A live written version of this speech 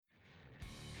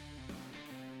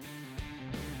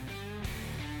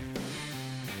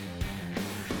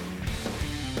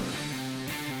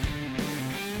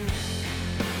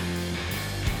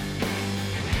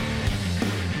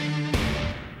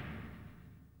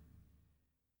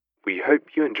We hope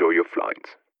you enjoy your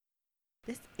flight.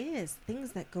 This is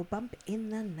Things That Go Bump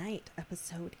in the Night,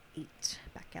 Episode 8,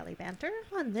 Back Alley Banter.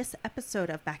 On this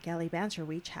episode of Back Alley Banter,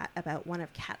 we chat about one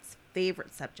of Kat's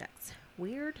favorite subjects,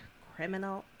 weird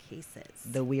criminal cases.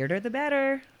 The weirder, the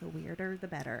better. The weirder, the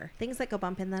better. Things that go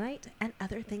bump in the night and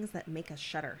other things that make us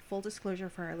shudder. Full disclosure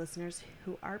for our listeners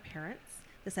who are parents.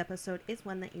 This episode is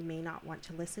one that you may not want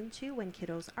to listen to when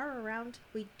kiddos are around.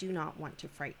 We do not want to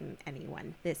frighten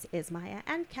anyone. This is Maya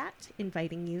and Kat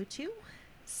inviting you to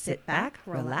sit back,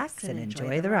 relax, and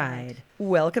enjoy the ride.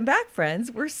 Welcome back,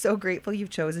 friends. We're so grateful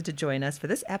you've chosen to join us for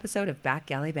this episode of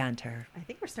Back Alley Banter. I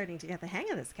think we're starting to get the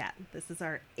hang of this, Kat. This is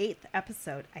our 8th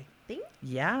episode, I think.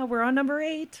 Yeah, we're on number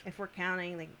 8. If we're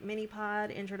counting like mini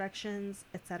pod, introductions,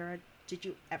 etc. Did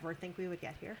you ever think we would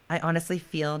get here? I honestly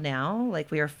feel now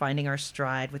like we are finding our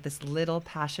stride with this little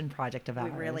passion project of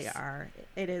ours. We really are.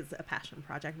 It is a passion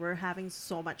project. We're having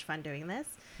so much fun doing this.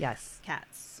 Yes.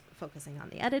 Kat's focusing on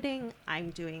the editing. I'm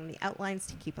doing the outlines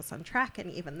to keep us on track.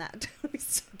 And even that, we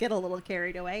still get a little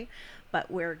carried away. But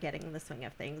we're getting the swing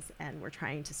of things and we're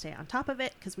trying to stay on top of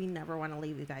it because we never want to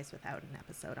leave you guys without an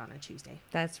episode on a Tuesday.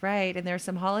 That's right. And there's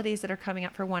some holidays that are coming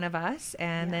up for one of us.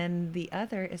 And then the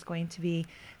other is going to be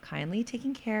kindly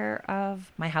taking care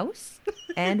of my house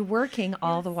and working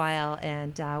all the while.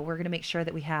 And we're going to make sure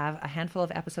that we have a handful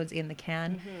of episodes in the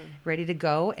can ready to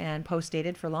go and post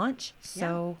dated for launch.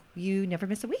 So you never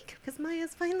miss a week. Because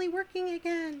Maya's finally working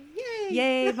again. Yay!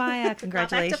 Yay, Maya.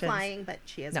 Congratulations. Not back to flying, but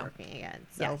she is working again.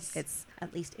 So it's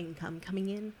at least income coming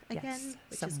in again,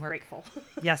 which is grateful.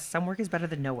 Yes, some work is better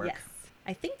than no work. Yes.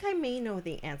 I think I may know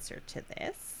the answer to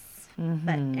this.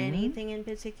 But anything in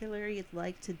particular you'd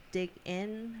like to dig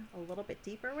in a little bit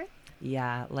deeper with?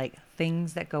 Yeah, like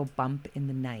things that go bump in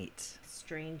the night.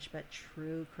 Strange but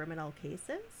true criminal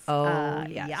cases? Oh,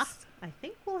 yes. Yeah. I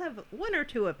think we'll have one or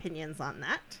two opinions on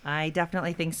that. I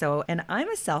definitely think so. And I'm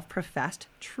a self-professed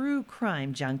true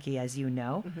crime junkie, as you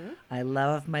know. I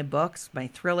love my books, my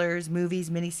thrillers,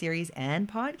 movies, miniseries, and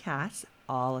podcasts,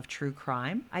 all of true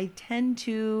crime. I tend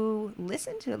to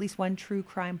listen to at least one true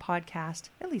crime podcast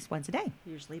at least once a day.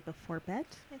 Usually before bed,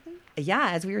 I think. Yeah,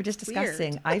 as we were just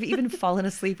discussing. I've even fallen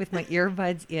asleep with my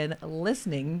earbuds in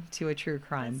listening to a true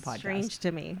crime podcast. Strange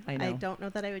to me. I know. I don't know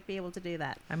that I would be able to do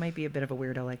that. I might be a bit of a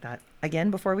weirdo like that.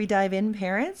 Again, before we dive in,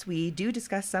 parents, we do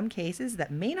discuss some cases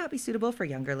that may not be suitable for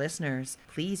younger listeners.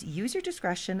 Please use your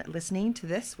discretion listening to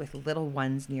this with little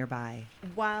ones nearby.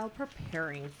 While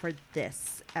preparing for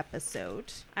this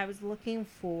episode, I was looking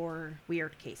for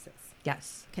weird cases.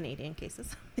 Yes. Canadian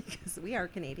cases, because we are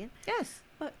Canadian. Yes.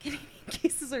 But Canadian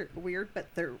cases are weird, but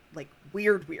they're like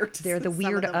weird. They're the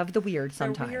weird of the weird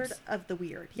sometimes. They're weird of the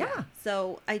weird. Yeah.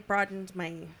 So I broadened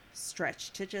my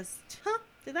stretch to just,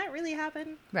 did that really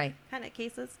happen? Right. Kind of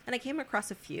cases. And I came across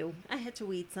a few. I had to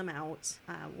weed some out.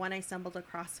 One I stumbled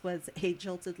across was a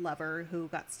jilted lover who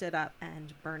got stood up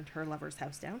and burned her lover's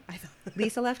house down.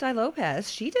 Lisa Left Eye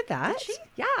Lopez. She did that. Did she?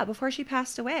 Yeah, before she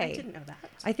passed away. I didn't know that.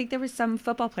 I think there was some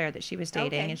football player that she was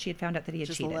dating and she had found out that he had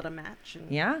cheated. Just a little match.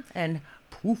 Yeah. And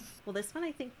poof. Well, this one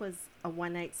I think was a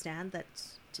one-night stand that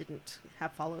didn't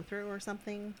have follow-through or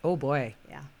something. Oh, boy.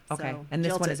 Yeah. Okay. So, and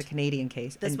this one is a Canadian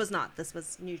case. This was not. This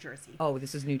was New Jersey. Oh,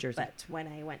 this is New Jersey. But when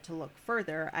I went to look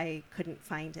further, I couldn't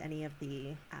find any of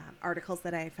the articles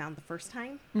that I had found the first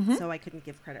time. So I couldn't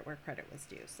give credit where credit was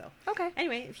due. So okay.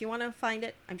 Anyway, if you want to find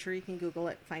it, I'm sure you can Google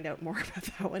it, find out more about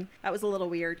that one. That was a little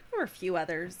weird. There were a few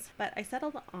others, but I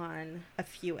settled on a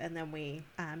few and then we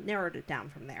narrowed it down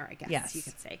from there, I guess you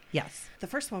could say. Yes. The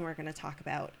first one we're going to talk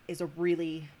about is a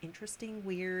really interesting,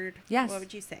 weird. Yes. What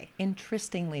would you say?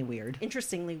 Interestingly weird.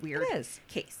 Interestingly weird. It is.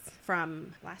 Case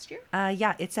from last year?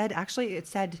 Yeah, it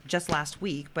said just last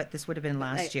week, but this would have been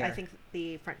last year. I think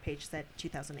the front page said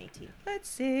 2018. Let's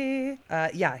see.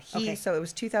 So it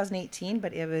was 2018,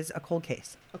 but it was a cold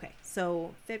case. Okay.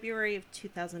 So February of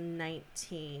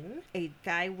 2019, a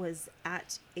guy was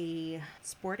at a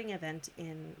sporting event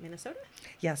in Minnesota.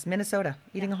 Yes, Minnesota,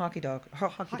 eating a hockey dog.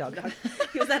 Hockey dog.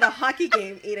 He was at a hockey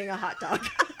game eating a hot dog.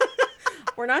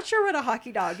 We're not sure what a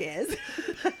hockey dog is,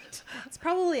 but it's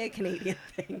probably a Canadian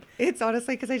thing. It's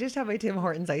honestly because I just had my Tim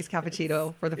Hortons iced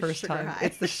cappuccino for the first time. High.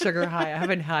 It's the sugar high. I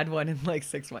haven't had one in like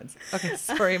 6 months. Okay,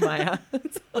 sorry, Maya.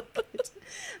 It's all good.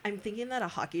 I'm thinking that a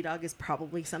hockey dog is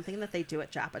probably something that they do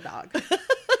at Japa Dog.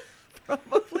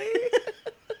 Probably.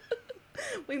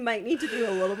 We might need to do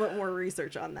a little bit more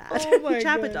research on that. Oh my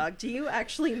Japa God. Dog, do you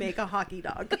actually make a hockey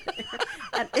dog?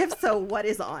 And if so, what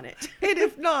is on it? And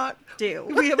if not,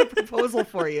 we have a proposal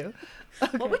for you.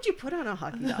 Okay. What would you put on a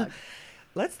hockey dog?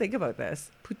 Let's think about this.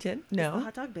 Poutine? Is the No,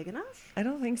 hot dog big enough? I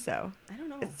don't think so. I don't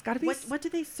know. It's gotta be What do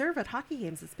they serve at hockey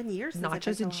games? It's been years since I've been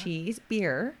Nachos to and a cheese,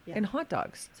 beer, Yeah. and hot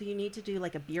dogs. So you need to do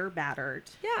like a beer battered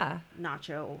Yeah.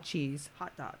 nacho Cheese.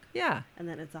 hot dog. Yeah. And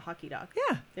then it's a hockey dog.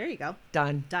 Yeah. There you go.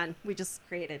 Done. Done. We just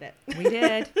created it. We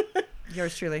did.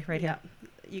 Yours truly, right Yeah.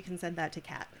 here. You can send that to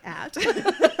Kat at.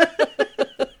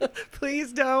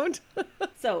 Please don't.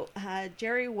 So,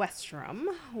 Jerry Westrom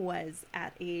was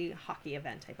at a hockey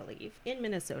event, I believe, in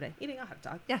Minnesota, eating a hot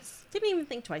dog. Yes. Didn't even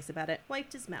think twice about it.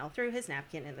 Wiped his mouth, threw his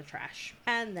napkin in the trash.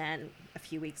 And then a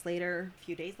few days later,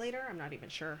 I'm not even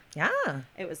sure. Yeah.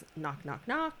 It was knock, knock,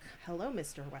 knock. Hello,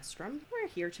 Mr. Westrom. We're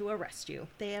here to arrest you.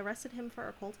 They arrested him for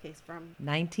a cold case from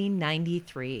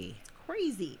 1993.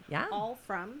 crazy. Yeah. All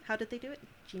from, how did they do it?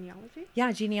 Genealogy?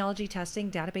 Yeah, genealogy testing,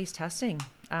 database testing.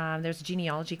 There's a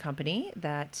genealogy company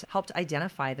that helped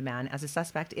identify the man as a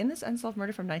suspect in this unsolved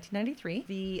murder from 1993.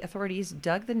 The authorities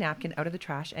dug the napkin out of the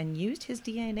trash and used his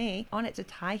DNA on it to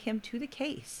tie him to the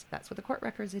case. That's what the court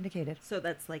records indicated. So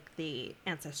that's like the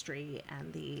Ancestry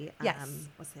and the, Yes.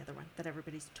 what's the other one? That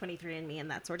everybody's 23andMe and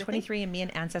that sort of thing? 23andMe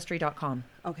and Ancestry.com.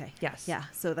 Okay. Yes. Yeah.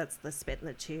 So that's the spit in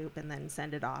the tube and then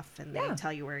send it off and Yeah. they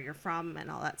tell you where you're from and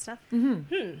all that stuff.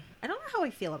 Mm-hmm. I don't know how I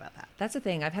feel about that. That's the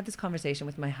thing. I've had this conversation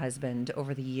with my husband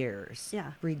over the years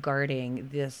Yeah. regarding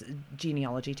this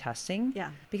genealogy testing.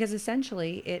 Yeah. Because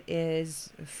essentially it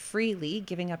is freely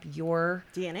giving up your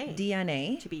DNA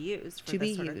DNA to be used for to be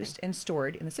this sort of used thing. and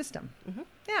stored in the system. Mhm.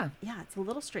 Yeah. Yeah, it's a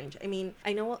little strange. I mean,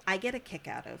 I know I get a kick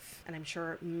out of, and I'm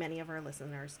sure many of our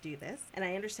listeners do this, and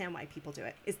I understand why people do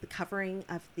it, is the covering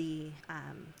of the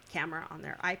camera on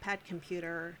their iPad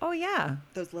computer, Oh, yeah.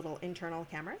 those little internal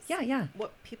cameras. Yeah, yeah.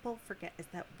 What people forget is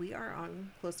that we are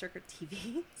on closed circuit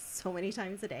TV so many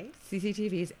times a day.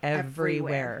 CCTVs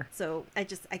everywhere. So I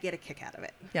get a kick out of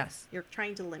it. Yes. You're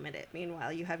trying to limit it.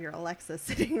 Meanwhile, you have your Alexa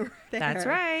sitting right there. That's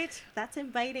right. That's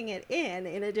inviting it in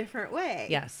a different way.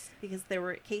 Yes. Because there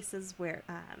were cases where,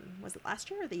 was it last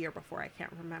year or the year before? I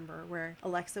can't remember, where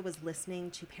Alexa was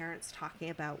listening to parents talking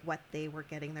about what they were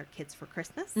getting their kids for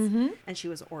Christmas, Mm-hmm. and she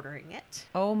was ordering it.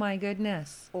 Oh, my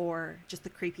goodness. Or just the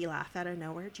creepy laugh out of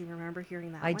nowhere. Do you remember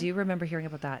hearing that I one? do remember hearing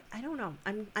about that. I don't know.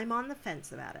 I'm on the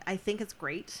fence about it. I think it's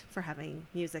great for having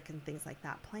music and things like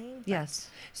that playing. but Yes.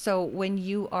 So when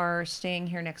you are staying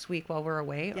here next week while we're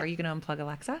away, Yeah. are you going to unplug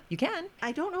Alexa? You can.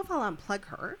 I don't know if I'll unplug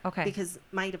her. Okay. Because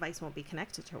my device won't be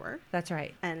connected to her. That's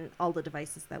right. And all the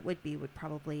devices that would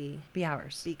probably Be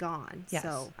ours. be gone. Yes.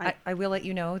 So I will let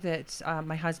you know that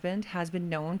my husband has been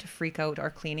known to freak out our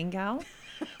cleaning gal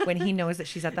when he knows that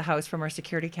she's at the house from our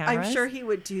security cameras. I'm sure he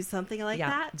would do something like yeah,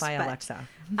 that. by but, Alexa.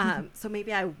 So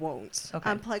maybe I won't Okay.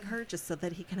 unplug her just so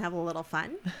that he can have a little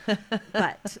fun.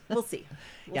 But we'll see.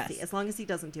 We'll Yes. see. As long as he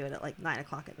doesn't do it at like 9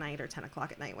 o'clock at night or 10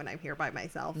 o'clock at night when I'm here by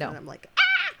myself. No. And I'm like,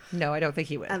 No, I don't think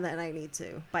he would. and then I need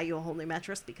to buy you a whole new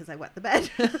mattress because I wet the bed.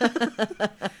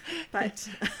 But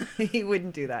He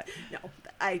wouldn't do that. no,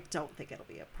 I don't think it'll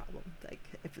be a problem. Like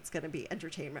if it's going to be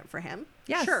entertainment for him,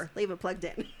 Yes. sure, leave it plugged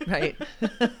in. Right.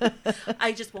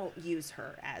 I just won't use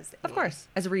her as Of course.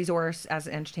 As a resource, as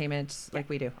entertainment, like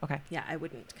we do. Okay. Yeah, I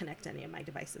wouldn't connect any of my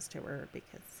devices to her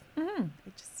because Mhm.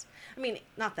 I mean,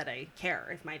 not that I care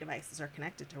if my devices are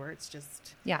connected to her. It's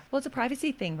just, Yeah. Well, it's a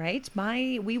privacy thing, right?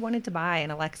 We wanted to buy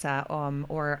an Alexa,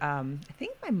 I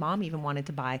think my mom even wanted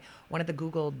to buy one of the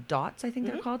Google Dots, I think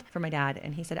they're called, for my dad.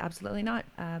 And he said, absolutely not,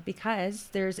 because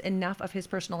there's enough of his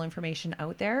personal information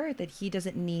out there that he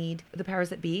doesn't need the powers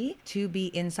that be to be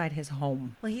inside his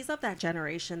home. well, he's of that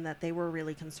generation that they were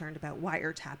really concerned about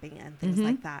wiretapping and things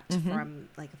like that from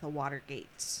like the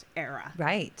Watergate era.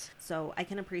 Right. So I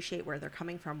can appreciate where they're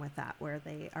coming from with that, where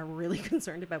they are really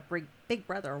concerned about Big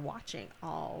Brother watching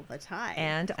all the time.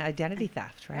 And identity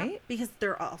theft, Yeah, right? because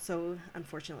they're also,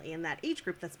 unfortunately, in that age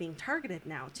group that's being targeted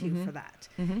now, too, for that.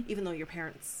 Even though your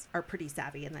parents are pretty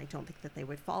savvy, and I don't think that they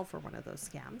would fall for one of those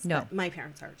scams. No. But my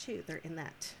parents are, too. They're in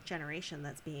that generation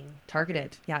that's being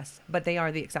Targeted, yes. But they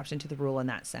are the exception to the rule in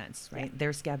that sense, right? Yeah.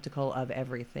 They're skeptical of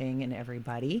everything and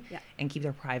everybody Yeah. and keep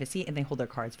their privacy, and they hold their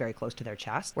cards very close to their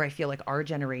chest. Where I feel like our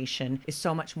generation is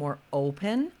so much more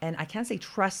open, and I can't say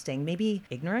trusting, maybe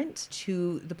ignorant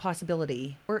to the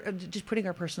possibility, or just putting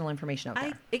our personal information out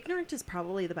there. Ignorant is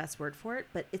probably the best word for it,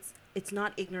 but it's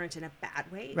not ignorant in a bad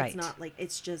way. Right. It's not like,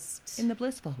 it's just... In the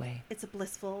blissful way. It's a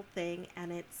blissful thing,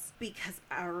 and it's because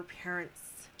our parents'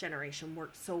 generation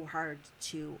worked so hard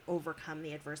to overcome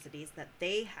the adversities that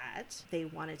they had. They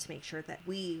wanted to make sure that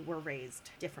we were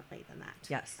raised differently than that.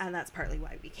 Yes. And that's partly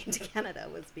why we came to Canada,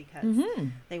 was because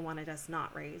they wanted us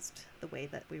not raised the way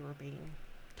that we were being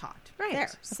taught Right, there.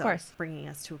 of So course. bringing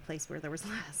us to a place where there was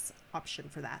less option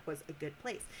for that was a good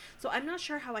place. So I'm not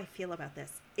sure how I feel about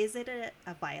this. Is it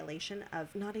a violation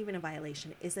of, not even a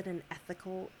violation, is it an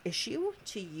ethical issue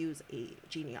to use a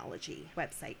genealogy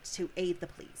website to aid the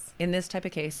police? In this type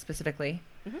of case specifically,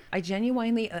 I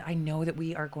genuinely, I know that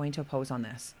we are going to oppose on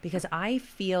this because I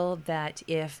feel that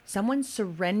if someone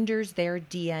surrenders their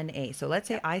DNA, so let's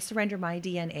say I surrender my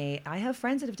DNA, I have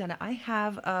friends that have done it. I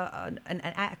have an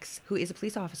ex who is a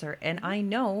police officer, and I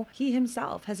know he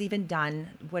himself has even done,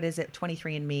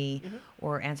 23andMe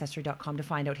or Ancestry.com to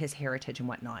find out his heritage and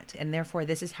whatnot. And therefore,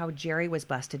 this is how Jerry was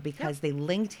busted because they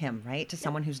linked him, right, to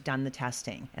someone who's done the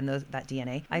testing and that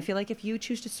DNA. I feel like if you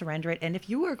choose to surrender it, and if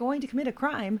you are going to commit a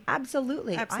crime,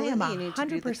 absolutely. I am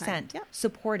 100%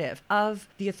 supportive of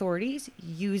the authorities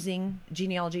using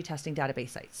genealogy testing database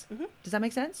sites. Does that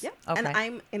make sense? Yeah. Okay. And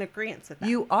I'm in agreement with that.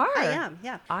 You are? I am,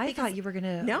 yeah. I thought you were going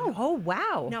to... No. Oh,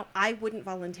 wow. No, I wouldn't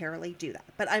voluntarily do that.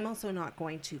 But I'm also not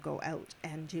going to go out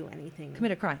and do anything...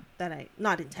 Commit a crime. That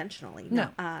not intentionally. No.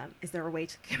 Is there a way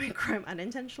to commit crime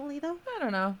unintentionally, though? I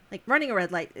don't know. Like, running a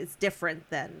red light is different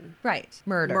than... Right.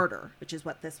 Murder. Which is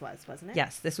what this was, wasn't it?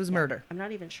 Yes, this was murder. I'm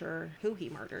not even sure who he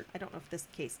murdered. I don't know if this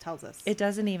case tells us. It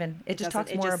doesn't even. It just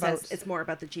talks more about... It's more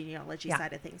about the genealogy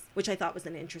side of things, which I thought was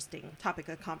an interesting topic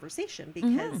of conversation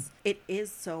because it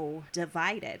is so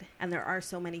divided. And there are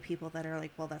so many people that are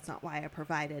like, well, that's not why I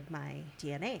provided my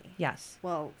DNA. Yes.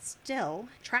 Well, still,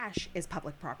 trash is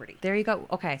public property. There you go.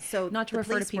 Okay. So not to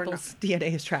refer to people's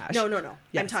DNA as trash. No.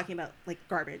 Yes. I'm talking about like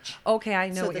garbage. Okay, I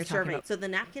know what you're talking about. So the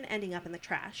napkin ending up in the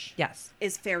trash Yes.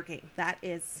 is fair game. That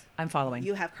is... I'm following.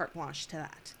 You have carte blanche to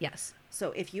that. Yes.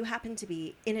 So if you happen to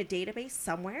be in a database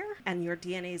somewhere and your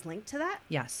DNA is linked to that.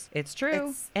 Yes, it's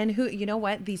true. And you know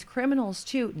what? These criminals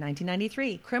too,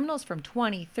 1993, criminals from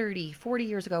 20, 30, 40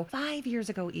 years ago, 5 years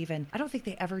ago even, I don't think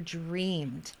they ever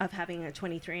dreamed of having a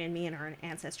 23andMe or an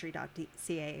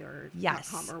Ancestry.ca or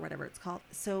 .com or whatever it's called.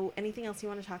 So anything else you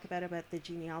want to talk about the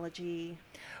genealogy?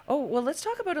 Oh, well, let's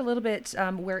talk about a little bit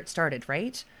where it started,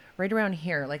 right? Right around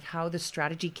here, like how the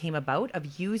strategy came about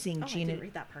of using I didn't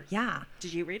read that part. Yeah.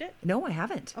 Did you read it? No, I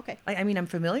haven't. Okay. I mean, I'm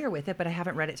familiar with it, but I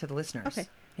haven't read it to the listeners. Okay.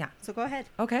 Yeah. So go ahead.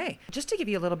 Okay. Just to give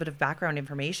you a little bit of background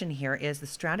information here is the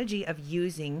strategy of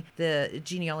using the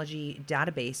genealogy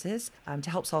databases to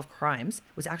help solve crimes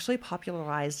was actually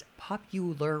popularized.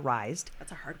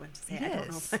 That's a hard one to say. I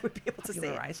don't know if I would be able to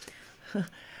say it.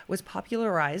 Was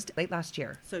popularized late last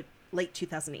year. So late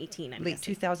 2018, I'm Late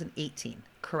guessing. 2018,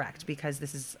 correct, because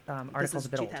this is articles a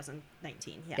bit old.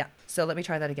 2019, Yeah. So let me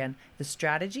try that again. The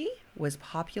strategy was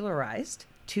popularized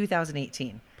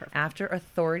 2018 after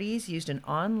authorities used an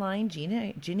online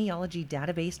genealogy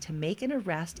database to make an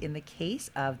arrest in the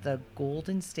case of the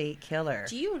Golden State Killer.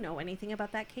 Do you know anything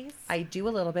about that case? I do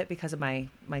a little bit because of my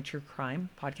true crime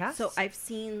podcast. So I've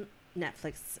seen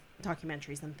Netflix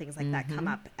documentaries and things like that come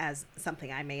up as something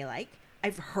I may like.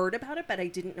 I've heard about it, but I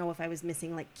didn't know if I was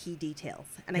missing like key details.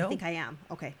 And I think I am.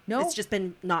 Okay. No. It's just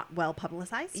been not well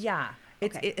publicized? Yeah.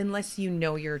 Unless you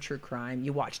know your true crime,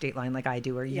 you watch Dateline like I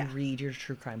do, or you read your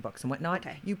true crime books and whatnot.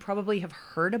 Okay. You probably have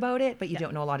heard about it, but you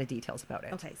don't know a lot of details about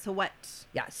it. Okay. So what?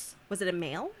 Yes. Was it a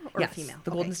male or a female? The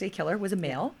Golden State Killer was a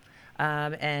male.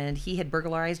 And he had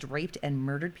burglarized, raped, and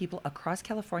murdered people across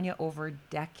California over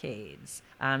decades.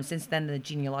 Since then, the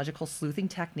genealogical sleuthing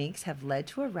techniques have led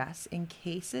to arrests in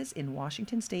cases in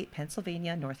Washington State,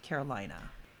 Pennsylvania, North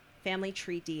Carolina. Family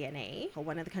Tree DNA,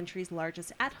 one of the country's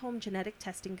largest at-home genetic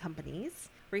testing companies,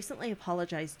 recently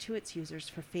apologized to its users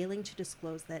for failing to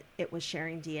disclose that it was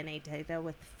sharing DNA data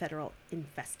with federal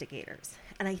investigators.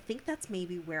 And I think that's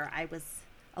maybe where I was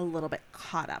a little bit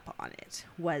caught up on it,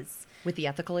 was with the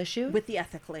ethical issue.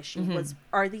 Was,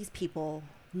 are these people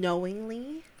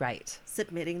knowingly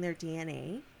submitting their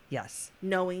DNA? Yes.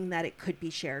 Knowing that it could be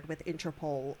shared with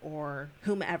Interpol or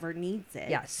whomever needs it?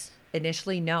 Yes.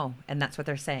 Initially, no. And that's what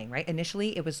they're saying, right?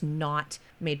 Initially, it was not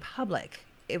made public.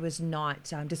 It was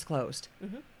not disclosed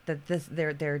that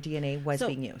their DNA was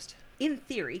being used. In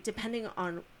theory, depending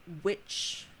on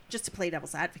which, just to play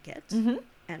devil's advocate,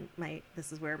 and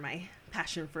this is where my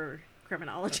passion for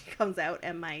criminology comes out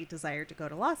and my desire to go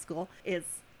to law school, is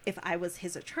if I was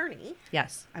his attorney,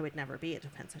 I would never be a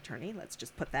defense attorney. Let's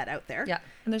just put that out there. Yeah.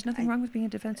 And there's nothing wrong with being a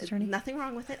defense attorney. Nothing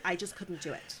wrong with it. I just couldn't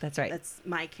do it. That's right.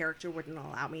 My character wouldn't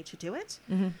allow me to do it.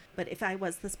 But if I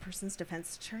was this person's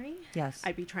defense attorney,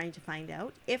 I'd be trying to find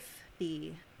out if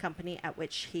the company at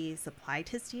which he supplied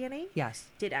his DNA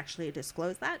did actually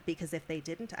disclose that, because if they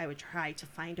didn't, I would try to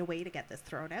find a way to get this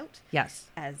thrown out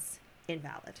as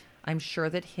invalid. I'm sure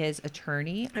that his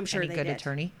attorney, I'm sure any good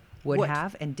attorney, would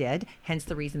have and did, hence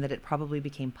the reason that it probably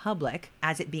became public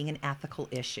as it being an ethical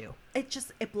issue.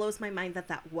 It blows my mind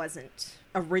that wasn't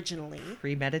originally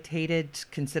Premeditated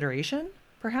consideration,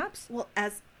 perhaps? well,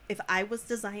 as if I was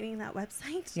designing that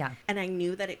website, Yeah. and I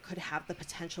knew that it could have the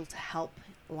potential to help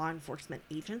law enforcement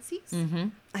agencies, Mm-hmm.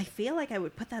 I feel like I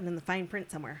would put that in the fine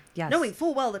print somewhere. Yes. Knowing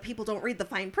full well that people don't read the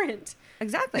fine print.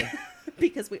 Exactly.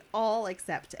 Because we all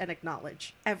accept and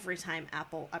acknowledge every time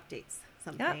Apple updates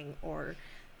something or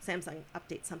Samsung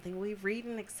updates something, we read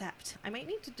and accept. I might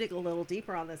need to dig a little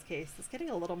deeper on this case. It's getting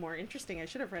a little more interesting. I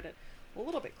should have read it a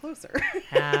little bit closer.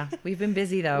 We've been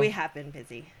busy though. We have been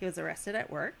busy. He was arrested at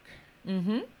work.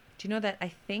 Mm-hmm. Do you know that I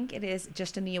think it is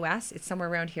just in the US, it's somewhere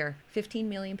around here, 15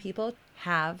 million people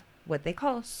have what they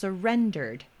call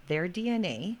surrendered their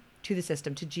DNA to the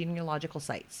system, to genealogical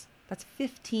sites. That's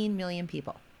 15 million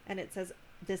people. And it says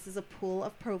this is a pool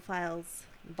of profiles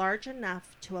large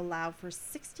enough to allow for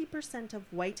 60% of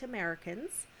white Americans,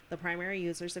 the primary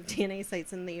users of DNA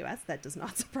sites in the US. That does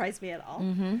not surprise me at all.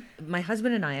 Mm-hmm. My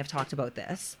husband and I have talked about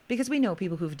this because we know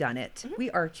people who've done it. Mm-hmm.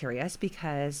 We are curious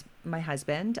because my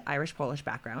husband, Irish-Polish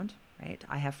background, right?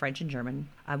 I have French and German.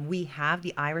 We have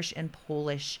the Irish and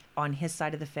Polish on his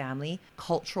side of the family,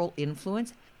 cultural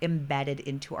influence embedded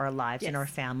into our lives and Yes. our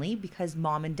family because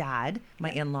mom and dad, my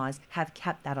in-laws, have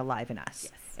kept that alive in us.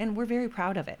 Yes. And we're very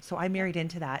proud of it. So I married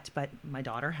into that, but my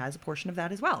daughter has a portion of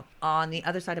that as well. On the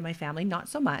other side of my family, not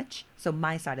so much. So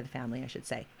my side of the family, I should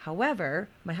say. However,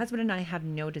 my husband and I have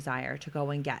no desire to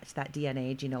go and get that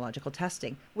DNA genealogical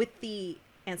testing. With the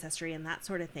ancestry and that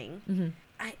sort of thing,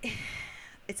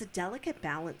 it's a delicate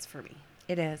balance for me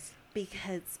It is.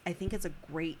 because I think it's a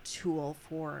great tool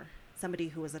for somebody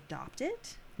who is adopted,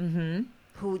 Mm-hmm.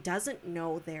 who doesn't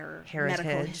know their Heritage.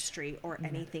 medical history or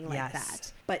anything like Yes.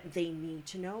 that, but they need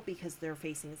to know because they're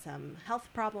facing some health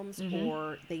problems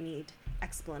or they need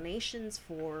explanations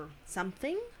for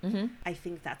something. I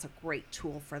think that's a great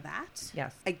tool for that.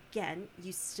 Yes. Again,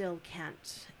 you still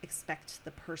can't expect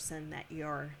the person that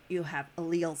you have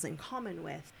alleles in common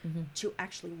with to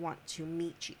actually want to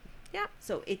meet you. Yeah.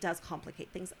 So it does complicate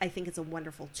things. I think it's a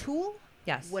wonderful tool.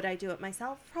 Yes. Would I do it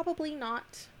myself? Probably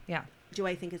not. Yeah. Do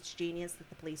I think it's genius that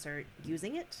the police are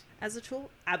using it as a tool?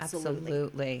 Absolutely.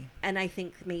 Absolutely. And I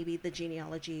think maybe the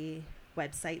genealogy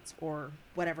websites or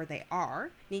whatever they are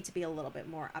need to be a little bit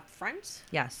more upfront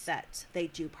Yes. that they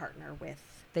do partner with,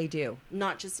 They do.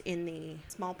 not just in the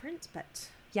small print, but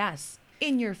Yes.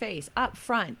 In your face, up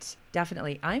front.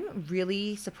 Definitely. I'm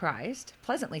really surprised,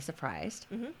 pleasantly surprised,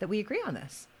 that we agree on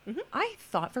this. I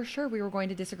thought for sure we were going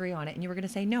to disagree on it and you were going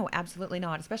to say, no, absolutely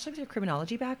not. Especially with your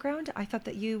criminology background. I thought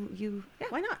that you yeah,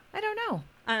 why not? I don't know.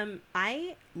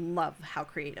 I love how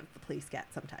creative the police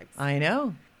get sometimes. I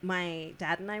know. My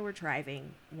dad and I were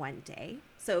driving one day.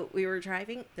 So we were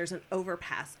driving, there's an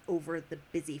overpass over the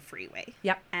busy freeway.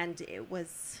 Yep. And it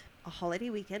was a holiday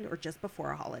weekend or just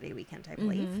before a holiday weekend, I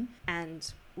believe.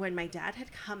 And when my dad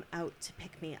had come out to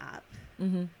pick me up,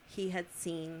 he had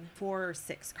seen 4 or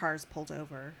 6 cars pulled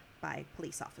over by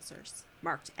police officers,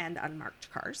 marked and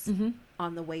unmarked cars.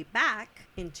 On the way back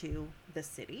into the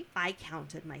city, I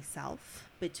counted myself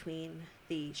between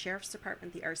the sheriff's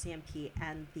department, the RCMP,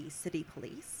 and the city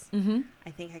police. I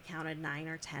think I counted 9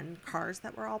 or 10 cars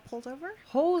that were all pulled over.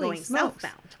 Holy going smokes.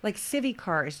 southbound. Like civic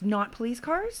cars, not police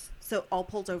cars? So all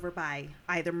pulled over by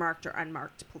either marked or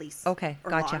unmarked police Okay, or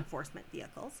law gotcha. enforcement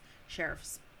vehicles,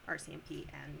 sheriffs, RCMP,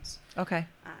 and Okay.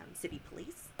 city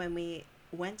police. When we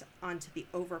went onto the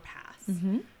overpass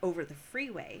Mm-hmm. over the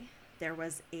freeway, there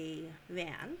was a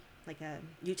van, like a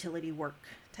utility work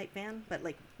type van, but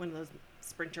like one of those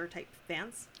Sprinter type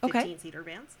vans, Okay. 15-seater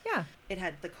vans. Yeah. It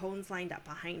had the cones lined up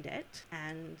behind it,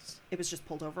 and it was just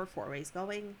pulled over 4 ways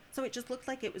going. So it just looked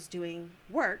like it was doing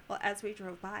work. Well, as we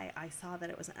drove by, I saw that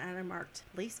it was an unmarked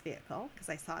police vehicle because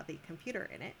I saw the computer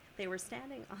in it. They were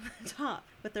standing on the top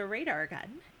with their radar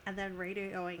gun and then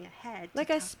radioing ahead. to Like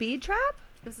a tell- speed trap?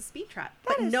 It was a speed trap,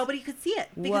 That but is- nobody could see it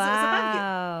because it was above you.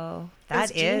 Wow. It was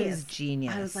That is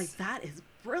genius. I was like, that is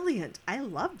brilliant. I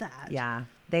love that. Yeah.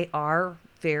 They are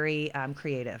very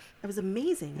creative. It was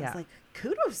amazing. I Yeah. was like,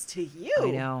 kudos to you.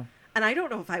 I know. And I don't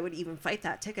know if I would even fight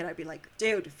that ticket. I'd be like,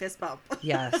 dude, fist bump.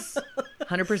 Yes.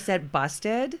 100%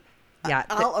 busted. Yeah.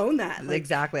 I'll own that. Like,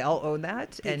 exactly. I'll own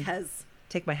that and because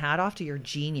take my hat off to your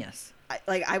genius.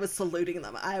 I was saluting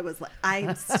them. I was like,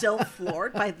 I'm still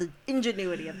floored by the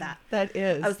ingenuity of that. That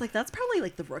is. I was like, that's probably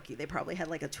like the rookie. They probably had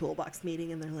like a toolbox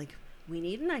meeting and they're like, we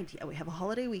need an idea. We have a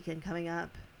holiday weekend coming up.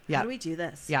 Yeah. How do we do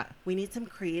this? Yeah. We need some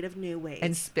creative new ways.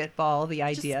 and spitball the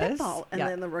Just ideas. spitball. And Yeah.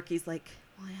 then the rookie's like,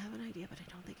 well, I have an idea, but I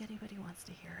don't think anybody wants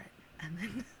to hear it. And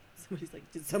then, so Somebody's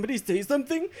like, did somebody say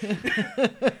something?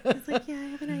 It's like, yeah, I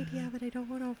have an idea, but I don't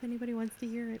know if anybody wants to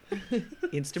hear it.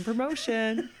 Instant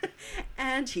promotion.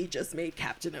 And he just made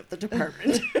captain of the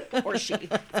department. Or she.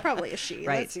 It's probably a she,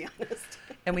 Right. let's be honest.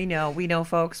 And we know,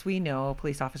 folks, we know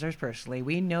police officers personally.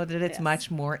 We know that it's Yes. much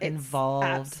more It's involved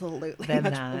absolutely than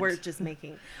much. that. We're just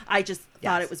making. I just thought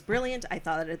Yes. it was brilliant. I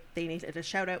thought they needed a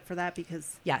shout out for that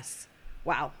because, Yes.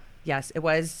 wow, Yes, it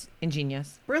was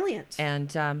ingenious. brilliant.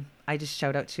 And I just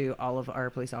shout out to all of our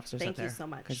police officers Thank out there. you so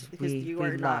much, Because because you we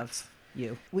are love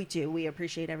you. We do. We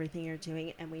appreciate everything you're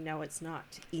doing, and we know it's not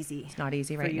easy. It's not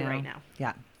easy for right you now. right now.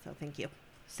 Yeah. So thank you.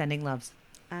 Sending loves.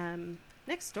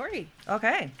 Next story.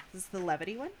 Okay. This is the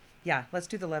levity one. Yeah, let's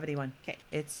do the levity one. Okay,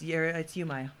 It's you,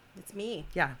 Maya. it's me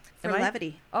Yeah. for Am I?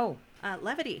 levity. Oh,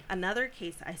 Levity. Another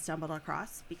case I stumbled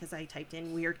across because I typed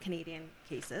in weird Canadian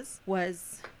cases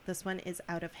was this one is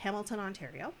out of Hamilton,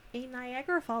 Ontario. A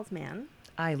Niagara Falls man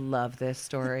I love this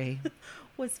story.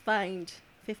 was fined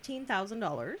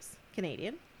 $15,000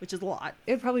 Canadian, which is a lot.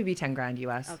 It'd probably be 10 grand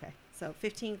US. Okay, so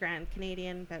 15 grand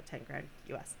Canadian, about 10 grand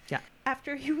US. Yeah.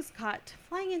 After he was caught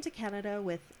flying into Canada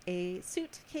with a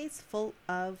suitcase full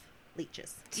of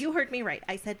leeches. You heard me right.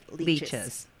 I said leeches.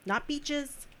 Leeches. Not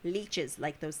beaches, leeches,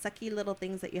 like those sucky little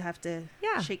things that you have to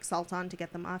Yeah. shake salt on to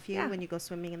get them off you Yeah. when you go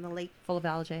swimming in the lake. Full of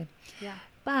algae. Yeah.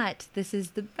 But this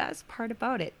is the best part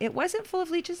about it. It wasn't full of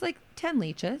leeches, like 10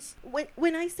 leeches.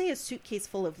 When I say a suitcase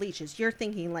full of leeches, you're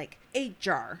thinking like a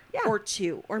jar Yeah. or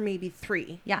two or maybe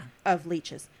three Yeah. of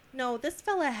leeches. No, this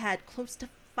fella had close to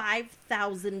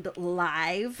 5,000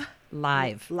 live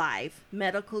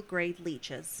medical grade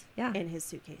leeches Yeah. in his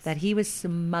suitcase. That he was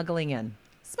smuggling in,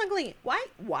 Smuggling it.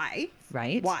 Why?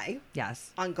 right? Why?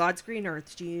 Yes. On God's green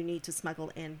earth do you need to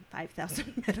smuggle in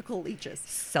 5,000 medical leeches?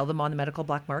 Sell them on the medical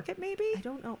black market, maybe? I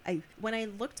don't know. When I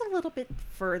looked a little bit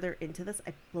further into this,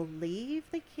 I believe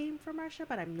they came from Russia,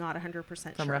 but I'm not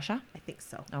 100% From sure. Russia? I think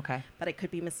so. Okay. But I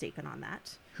could be mistaken on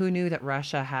that. Who knew that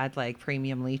Russia had like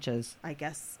premium leeches? I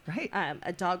guess. Right.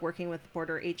 A dog working with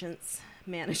border agents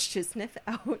managed to sniff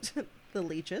out the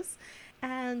leeches,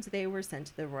 and they were sent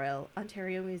to the Royal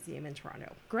Ontario Museum in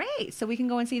Toronto. Great. So we can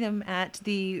go and see them at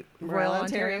the Royal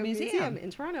Ontario Museum.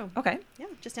 in Toronto. Okay. Yeah,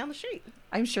 just down the street.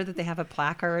 I'm sure that they have a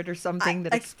placard or something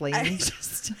that explains.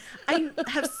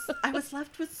 I was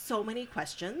left with so many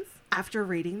questions after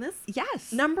reading this.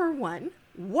 Yes. Number one,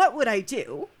 what would I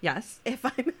do Yes. if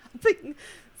I'm helping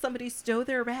somebody stow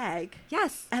their bag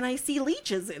Yes. and I see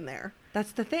leeches in there?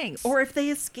 That's the thing. Or if they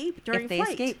escape during if they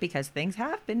flight. escape, because things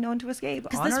have been known to escape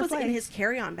Because on this our was flights. in his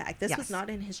carry-on bag. This Yes. was not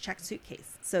in his checked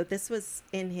suitcase. So this was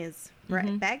in his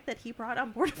Mhm. bag that he brought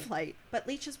on board a flight. But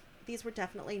leeches, these were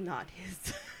definitely not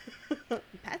his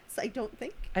pets, I don't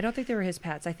think. I don't think they were his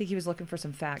pets. I think he was looking for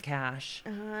some fat cash.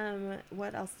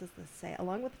 What else does this say?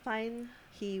 Along with the fine,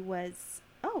 he was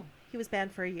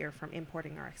banned for a year from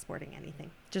importing or exporting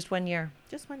anything. Just 1 year.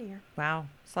 Just 1 year. Wow.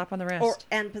 Slap on the wrist.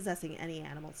 And possessing any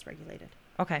animals regulated.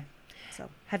 Okay. So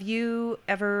Have you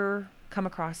ever come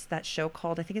across that show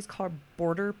called, I think it's called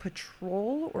Border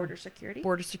Patrol or border security.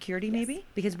 Border Security, Yes. maybe?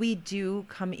 Because we do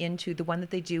come into the one that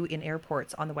they do in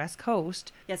airports on the West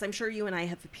Coast. Yes, I'm sure you and I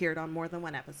have appeared on more than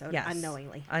one episode. Yes.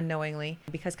 Unknowingly.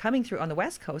 Because coming through on the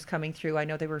West Coast, I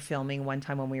know they were filming one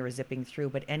time when we were zipping through,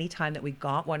 but anytime that we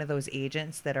got one of those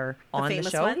agents that are on the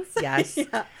famous show. ones? Yes.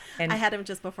 Yeah. And I had him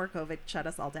just before COVID shut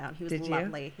us all down. He was Did you?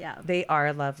 lovely. Yeah. They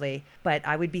are lovely. But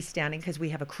I would be standing, because we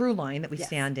have a crew line that we Yes.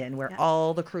 stand in where Yeah.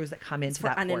 all the crews that come It's into for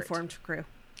that port. uninformed crew.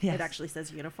 Yes. It actually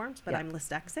says uniformed, but Yeah. I'm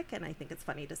dyslexic, and I think it's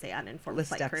funny to say uninformed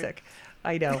flight crew. Dyslexic.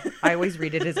 I know. I always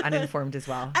read it as uninformed as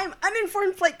well. I'm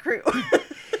uninformed flight crew.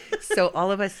 So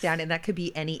all of us stand, and that could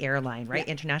be any airline, right?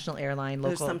 Yeah. International airline,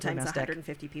 There's local, sometimes domestic.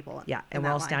 150 people. Yeah, in and we're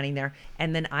that all line. standing there.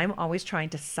 And then I'm always trying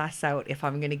to suss out if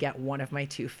I'm going to get one of my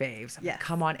two faves. I'm like, Yes.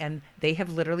 come on. And they have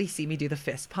literally seen me do the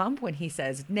fist pump when he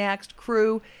says, next,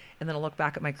 crew. And then I'll look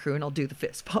back at my crew and I'll do the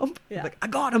fist pump. I'm Yeah. like, I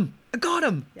got him.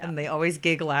 Yeah. And they always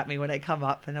giggle at me when I come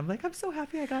up. And I'm like, I'm so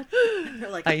happy I got They're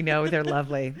like, I know, they're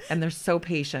lovely. And they're so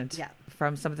patient. Yeah.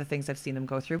 From some of the things I've seen them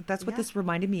go through. That's what Yeah. this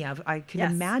reminded me of. I can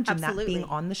Yes, imagine absolutely. that being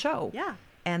on the show. Yeah.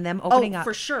 And them opening up.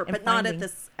 for sure, and but not at finding-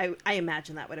 this. I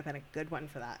imagine that would have been a good one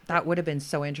for that. That would have been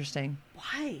so interesting.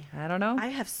 Why? I don't know. I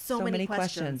have so many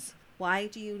questions. Why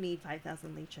do you need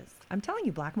 5,000 leeches? I'm telling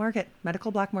you, black market,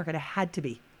 medical black market, it had to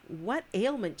be. What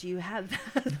ailment do you have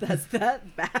that's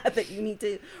that bad that you need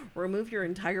to remove your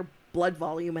entire blood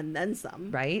volume and then some?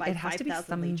 Right? By It has to be 5,000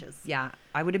 some leeches. Yeah,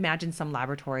 I would imagine some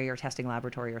laboratory or testing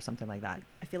laboratory or something like that.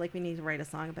 I feel like we need to write a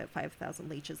song about 5,000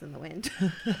 leeches in the wind.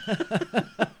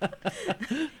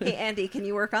 Hey, Andy, can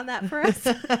you work on that for us?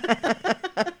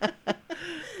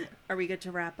 Are we good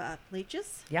to wrap up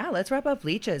leeches? Yeah, let's wrap up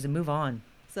leeches and move on.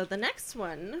 So the next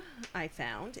one I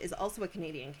found is also a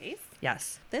Canadian case.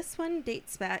 Yes. This one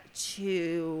dates back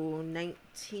to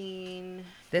 1986.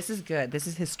 This is good. This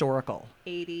is historical.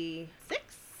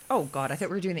 Oh, God. I thought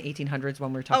we were doing the 1800s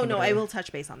when we were talking Oh, no, about I it. will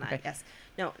touch base on that. Okay. Yes.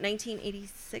 No,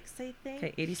 1986, I think.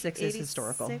 Okay, 86 is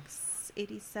historical.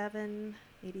 87.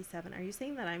 Are you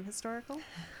saying that I'm historical?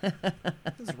 This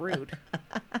is rude.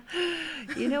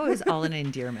 You know, it was all an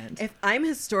endearment. If I'm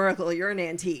historical, you're an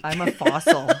antique. I'm a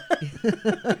fossil.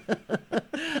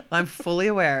 I'm fully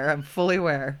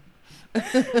aware.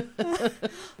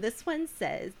 This one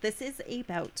says, this is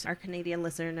about, our Canadian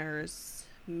listeners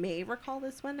may recall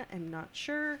this one. I'm not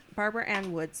sure. Barbara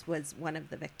Ann Woods was one of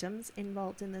the victims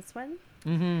involved in this one.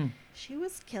 Mm-hmm. She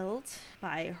was killed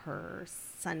by her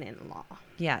son-in-law.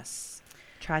 Yes.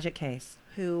 Tragic case.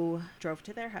 Who drove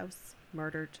to their house,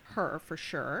 murdered her for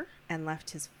sure, and left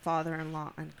his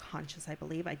father-in-law unconscious, I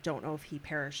believe. I don't know if he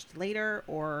perished later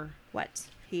or what.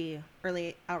 He,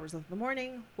 early hours of the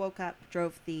morning, woke up,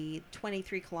 drove the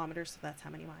 23 kilometers, so that's how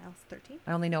many miles? 13?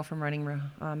 I only know from running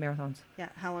marathons. Yeah,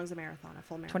 how long's a marathon? A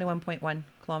full marathon? 21.1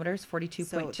 kilometers, 42.2.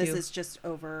 So this is just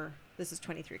over, this is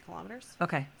 23 kilometers.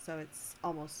 Okay. So it's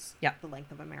almost Yep. the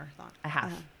length of a marathon. A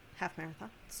half. Half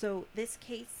marathon. So this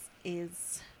case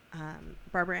is,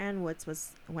 Barbara Ann Woods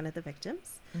was one of the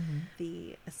victims. Mm-hmm.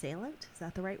 The assailant, is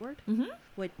that the right word? Mm-hmm.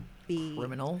 Would be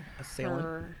Criminal assailant.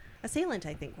 her assailant,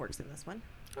 I think, works in this one.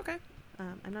 Okay.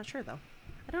 I'm not sure, though.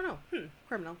 I don't know.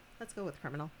 Criminal. Let's go with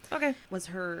criminal. Okay. Was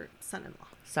her son-in-law.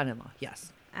 Son-in-law,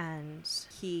 yes. And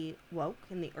he woke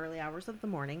in the early hours of the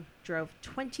morning, drove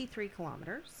 23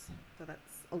 kilometers. So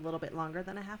that's a little bit longer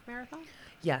than a half marathon.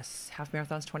 Yes. Half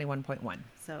marathon's 21.1.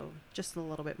 So just a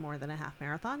little bit more than a half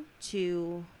marathon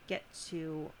to get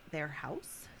to their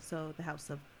house. So the house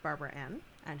of Barbara Ann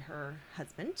and her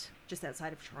husband just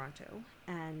outside of Toronto,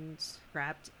 and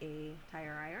grabbed a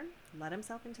tire iron, let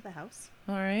himself into the house.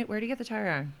 All right. Where did he get the tire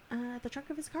iron? The trunk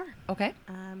of his car. Okay.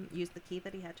 Used the key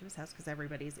that he had to his house because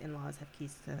everybody's in-laws have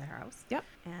keys to their house. Yep.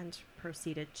 And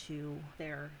proceeded to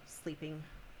their sleeping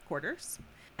quarters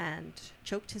and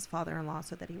choked his father-in-law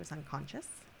so that he was unconscious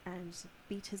and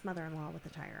beat his mother-in-law with a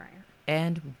tire iron.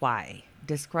 And why?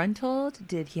 Disgruntled?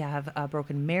 Did he have a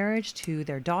broken marriage to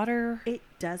their daughter? It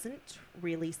doesn't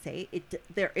really say.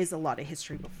 There is a lot of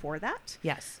history before that.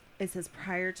 Yes. It says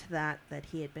prior to that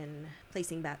he had been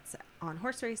placing bets on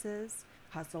horse races,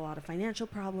 caused a lot of financial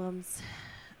problems.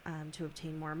 To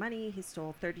obtain more money, he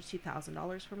stole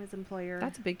 $32,000 from his employer.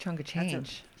 That's a big chunk of change.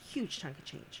 That's a huge chunk of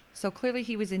change. So clearly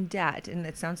he was in debt, and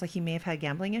it sounds like he may have had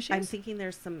gambling issues. I'm thinking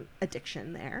there's some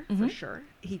addiction there, for sure.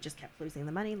 He just kept losing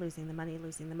the money.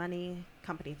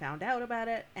 Company found out about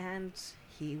it, and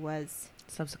he was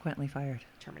subsequently fired.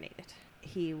 Terminated.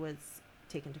 He was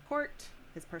taken to court.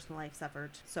 His personal life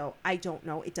suffered. So I don't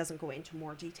know. It doesn't go into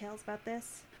more details about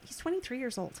this. He's 23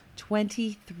 years old.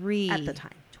 23. At the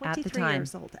time. 23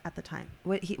 years old at the time.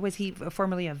 Was he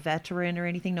formerly a veteran or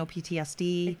anything? No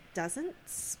PTSD? It doesn't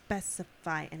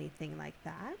specify anything like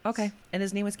that. Okay. And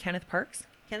his name was Kenneth Parks?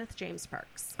 Kenneth James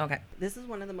Parks. Okay. This is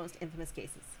one of the most infamous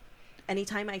cases.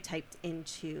 Anytime I typed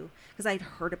into, because I'd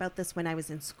heard about this when I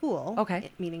was in school,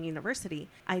 okay, meaning university,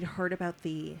 I'd heard about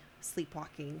the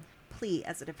sleepwalking plea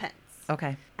as a defense.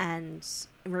 Okay. And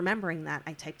remembering that,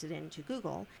 I typed it into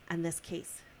Google, and this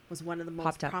case was one of the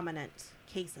most prominent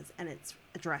cases, and it's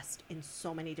addressed in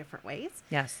so many different ways.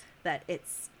 Yes. That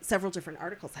it's several different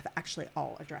articles have actually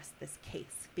all addressed this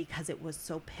case because it was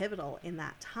so pivotal in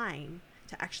that time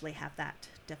to actually have that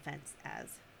defense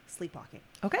as sleepwalking.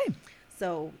 Okay.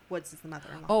 So Woods is the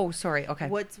mother-in-law. Oh, sorry. Okay.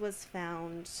 Woods was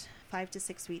found 5 to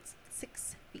 6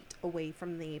 feet away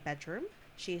from the bedroom.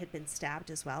 She had been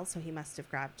stabbed as well, so he must have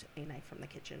grabbed a knife from the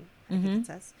kitchen, I think it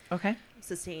says. Okay.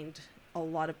 Sustained a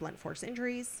lot of blunt force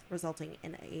injuries, resulting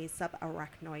in a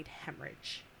subarachnoid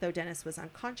hemorrhage. Though Dennis was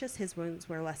unconscious, his wounds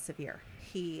were less severe.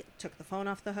 He took the phone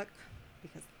off the hook,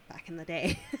 because back in the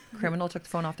day... Criminal took the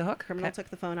phone off the hook? Criminal took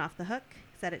the phone off the hook,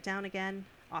 set it down again,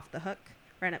 off the hook,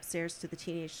 ran upstairs to the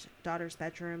teenage daughter's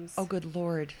bedrooms. Oh, good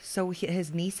Lord. So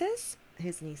his nieces?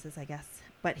 His nieces, I guess.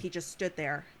 But he just stood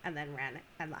there and then ran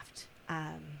and left.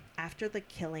 After the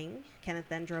killing, Kenneth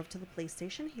then drove to the police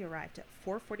station. He arrived at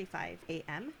 4:45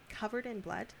 a.m., covered in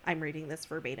blood. I'm reading this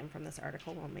verbatim from this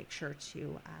article. We'll make sure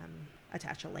to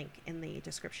attach a link in the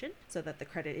description so that the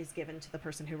credit is given to the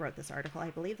person who wrote this article.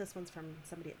 I believe this one's from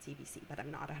somebody at CBC, but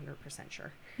I'm not 100%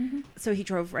 sure. So he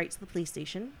drove right to the police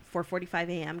station, 4:45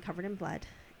 a.m., covered in blood,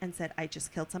 and said, I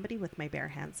just killed somebody with my bare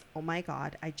hands. Oh my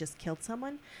God, I just killed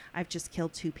someone. I've just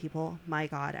killed 2 people. My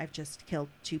God, I've just killed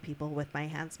 2 people with my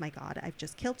hands. My God, I've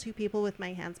just killed 2 people with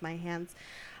my hands. My hands.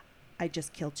 I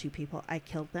just killed 2 people. I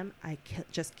killed them.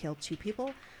 Just killed 2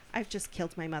 people. I've just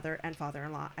killed my mother and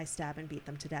father-in-law. I stab and beat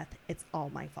them to death. It's all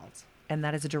my fault. And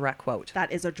that is a direct quote.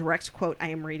 That is a direct quote. I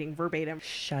am reading verbatim.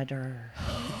 Shudder.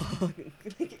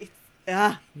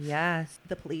 Yes. Yes.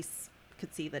 The police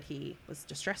could see that he was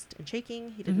distressed and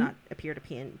shaking. He did not appear to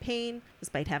be in pain,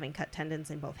 despite having cut tendons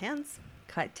in both hands.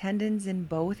 Cut tendons in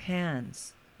both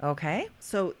hands. Okay.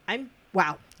 So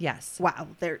wow. Yes. Wow.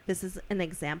 This is an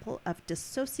example of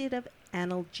dissociative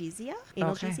analgesia.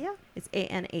 Analgesia? Okay. It's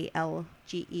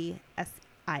Analgesia.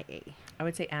 I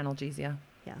would say analgesia.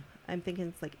 Yeah. I'm thinking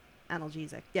it's like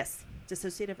analgesic. Yes.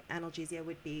 Dissociative analgesia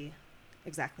would be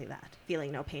exactly that.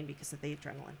 Feeling no pain because of the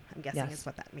adrenaline. I'm guessing Yes. is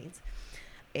what that means.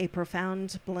 A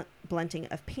profound blunting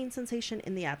of pain sensation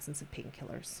in the absence of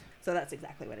painkillers. So that's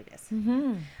exactly what it is.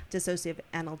 Mm-hmm. Dissociative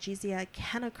analgesia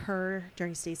can occur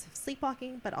during states of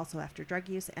sleepwalking, but also after drug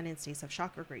use and in states of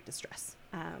shock or great distress.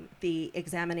 The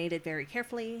examined very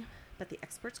carefully, but the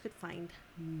experts could find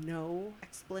no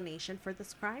explanation for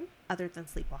this crime other than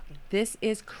sleepwalking. This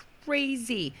is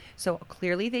crazy. So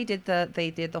clearly they did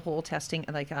the whole testing,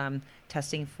 like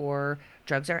testing for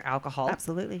drugs or alcohol.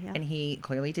 Absolutely, yeah. And he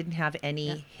clearly didn't have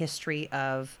any history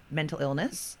of mental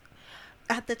illness.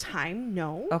 At the time,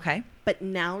 no. Okay. But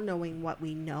now knowing what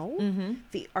we know, Mm-hmm.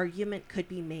 the argument could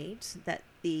be made that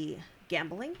the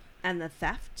gambling and the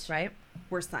theft Right.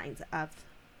 were signs of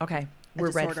Okay. a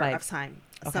We're red disorder flags.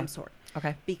 of Okay. some sort,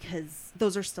 Okay. because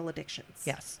those are still addictions.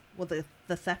 Yes. Well,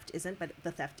 the theft isn't, but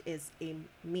the theft is a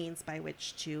means by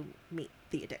which to meet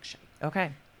the addiction.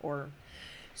 Okay. Or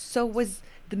So was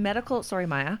the medical, sorry,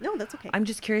 Maya. no, that's okay. I'm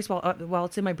just curious while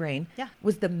it's in my brain. Yeah.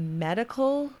 Was the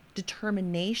medical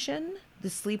determination the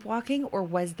sleepwalking, or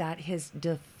was that his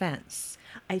defense?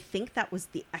 I think that was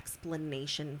the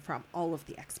explanation from all of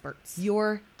the experts.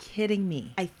 You're kidding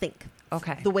me. I think.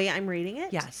 Okay. The way I'm reading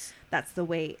it. Yes. That's the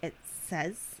way it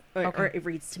says, or Okay. it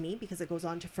reads to me, because it goes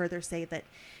on to further say that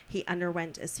he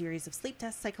underwent a series of sleep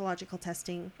tests, psychological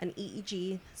testing, an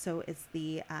EEG, so it's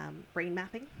the brain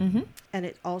mapping, Mm-hmm. and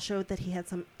it all showed that he had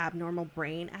some abnormal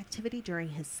brain activity during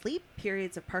his sleep,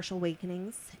 periods of partial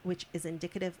awakenings, which is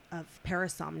indicative of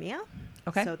parasomnia.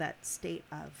 Okay. So that state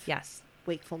of Yes.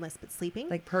 wakefulness but sleeping.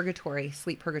 Like purgatory,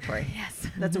 sleep purgatory. Yes,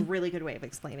 that's a really good way of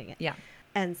explaining it. Yeah.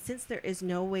 And since there is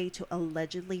no way to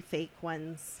allegedly fake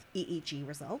one's EEG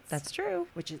results, That's true.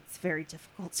 which it's very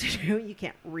difficult to do, you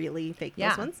can't really fake Yeah.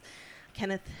 those ones.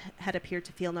 Kenneth had appeared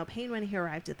to feel no pain when he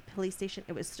arrived at the police station.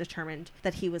 It was determined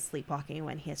that he was sleepwalking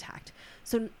when he attacked.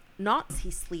 So not was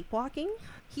he sleepwalking,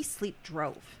 he sleep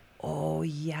drove. Oh,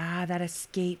 yeah, that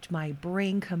escaped my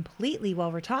brain completely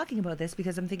while we're talking about this,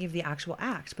 because I'm thinking of the actual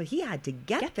act, but he had to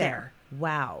get there.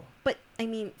 Wow. But I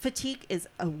mean, fatigue is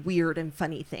a weird and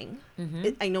funny thing.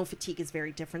 Mhm. I know fatigue is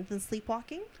very different than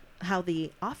sleepwalking. How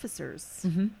the officers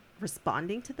Mm-hmm.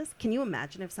 responding to this, can you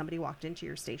imagine if somebody walked into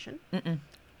your station? Mm-mm.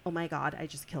 Oh my God, I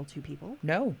just killed 2 people.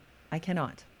 No, I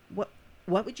cannot.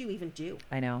 What would you even do?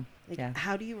 I know. Like, Yeah.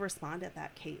 how do you respond at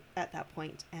that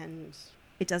point? And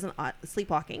it doesn't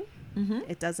sleepwalking. Mm-hmm.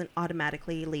 It doesn't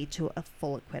automatically lead to a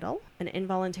full acquittal. An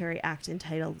involuntary act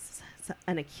entitles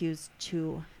an accused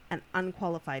to an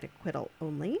unqualified acquittal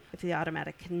only if the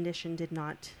automatic condition did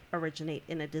not originate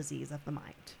in a disease of the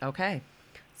mind. Okay.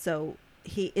 So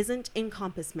he isn't in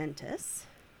compos mentis,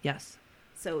 Yes,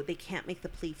 so they can't make the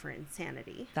plea for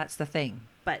insanity. that's the thing.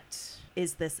 But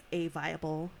is this a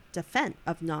viable defense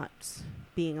of not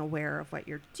being aware of what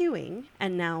you're doing?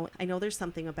 And now I know there's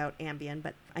something about Ambien,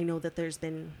 but I know that there's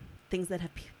been things that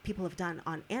people have done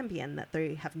on Ambien that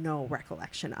they have no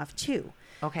recollection of too.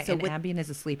 Okay, So and with- Ambien is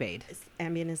a sleep aid.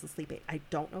 Ambien is a sleep aid. I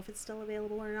don't know if it's still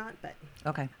available or not, but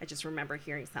Okay. I just remember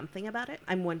hearing something about it.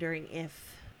 I'm wondering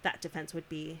if that defense would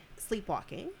be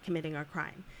sleepwalking, committing a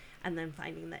crime, and then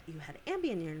finding that you had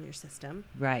Ambien in your system.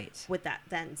 Right. Would that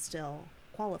then still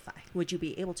qualify? Would you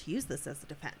be able to use this as a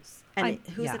defense? And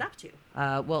who's yeah. it up to?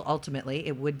 Well, ultimately,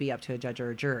 it would be up to a judge or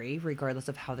a jury, regardless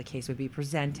of how the case would be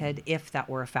presented, if that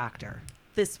were a factor.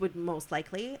 This would most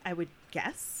likely, I would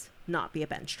guess, not be a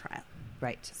bench trial.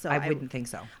 Right. So I wouldn't think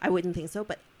so. I wouldn't think so,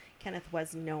 but Kenneth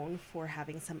was known for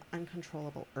having some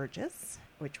uncontrollable urges,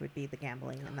 which would be the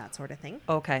gambling and that sort of thing.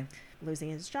 Okay. Losing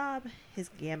his job, his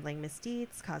gambling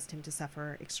misdeeds caused him to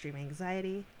suffer extreme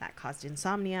anxiety. That caused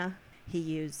insomnia. He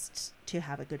used to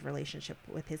have a good relationship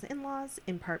with his in-laws,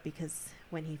 in part because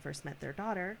when he first met their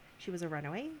daughter, she was a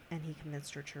runaway, and he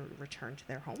convinced her to return to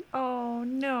their home. Oh,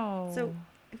 no. So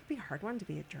it would be a hard one to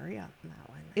be a jury on that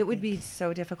one. It would be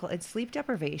so difficult. And sleep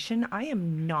deprivation, I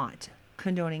am not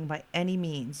condoning by any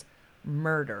means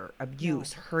murder,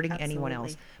 abuse, hurting anyone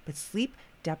else. absolutely. But sleep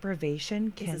deprivation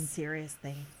It's can a serious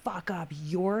thing. fuck up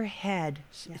your head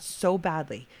Yeah. so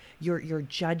badly. your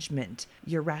judgment,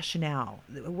 your rationale,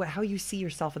 how you see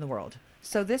yourself in the world.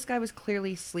 So this guy was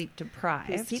clearly sleep He was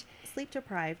deprived. sleep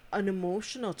deprived. An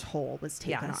emotional toll was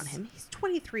taken Yes. on him. He's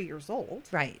 23 years old.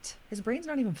 Right. His brain's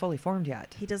not even fully formed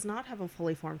yet. He does not have a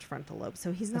fully formed frontal lobe,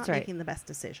 so he's not That's right. making the best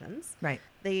decisions. Right.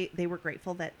 They were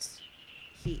grateful that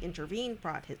he intervened,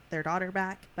 brought their daughter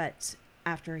back, but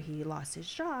after he lost his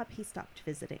job, he stopped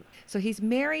visiting. So he's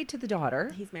married to the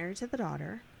daughter, He's married to the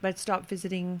daughter. but stopped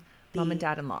visiting mom and The-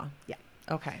 dad-in-law. Yeah.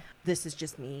 Okay. This is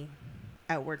just me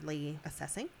outwardly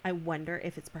assessing. I wonder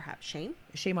if it's perhaps shame.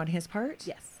 Shame on his part?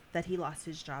 Yes. That he lost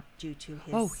his job due to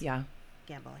his Oh, yeah.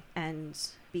 gambling. And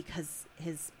because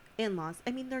his in-laws,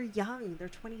 I mean, they're young. They're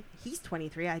 20. He's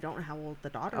 23. I don't know how old the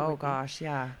daughter Oh, would be. gosh,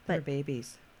 yeah. They're But-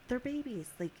 babies. They're babies.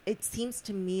 Like, it seems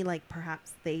to me like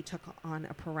perhaps they took on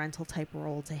a parental type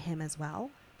role to him as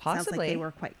well. Sounds like Possibly. they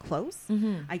were quite close.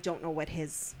 Mhm. I don't know what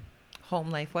his Home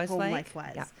life was home like? life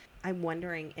was. Yeah. I'm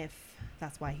wondering if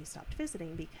that's why he stopped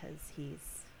visiting, because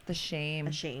he's The shame.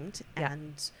 ashamed Yeah.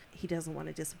 and he doesn't want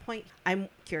to disappoint. I'm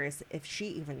curious if she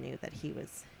even knew that he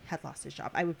had lost his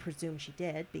job. I would presume she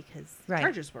did, because Right.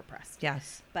 charges were pressed.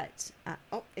 Yes. But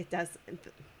it does.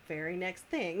 The very next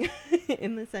thing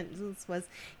in the sentence was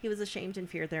he was ashamed and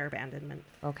feared their abandonment.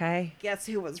 Okay. Guess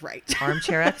who was right?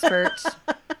 Armchair expert.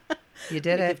 You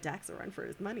did Gonna it. Give Dax a run for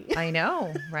his money. I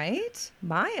know, right?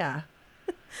 Maya.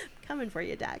 Coming for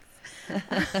you, Dax.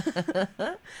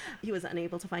 He was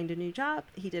unable to find a new job.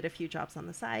 He did a few jobs on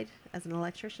the side as an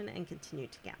electrician and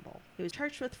continued to gamble. He was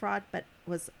charged with fraud, but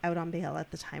was out on bail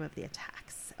at the time of the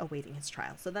attacks, awaiting his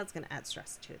trial. So that's going to add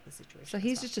stress to the situation. So as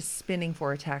he's well. just a spinning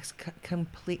vortex,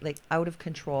 complete, like out of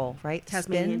control, right?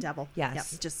 Tasmanian Spin. devil.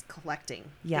 Yes. Yep, just collecting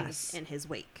Yes. things in his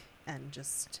wake. And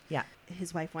just, Yeah.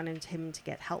 his wife wanted him to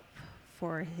get help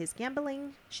for his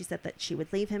gambling. She said that she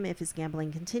would leave him if his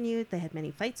gambling continued. They had many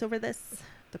fights over this.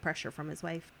 The pressure from his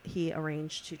wife. He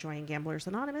arranged to join Gamblers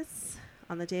Anonymous.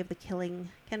 On the day of the killing,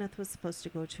 Kenneth was supposed to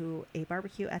go to a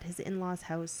barbecue at his in-laws'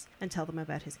 house and tell them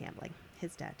about his gambling,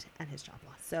 his debt, and his job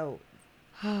loss. So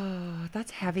Oh,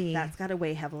 that's heavy. that's got to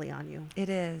weigh heavily on you. It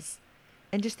is.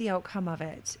 And just the outcome of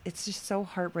it. It's just so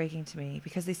heartbreaking to me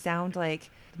because they sound like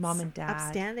mom and dad,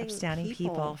 Upstanding people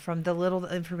people. from the little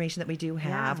information that we do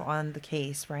have Yeah. on the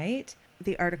case, right?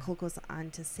 The article goes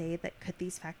on to say that could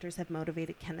these factors have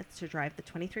motivated Kenneth to drive the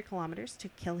 23 kilometers to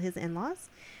kill his in-laws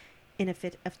in a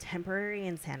fit of temporary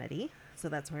insanity? So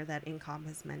that's where that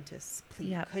incompetence mentis plea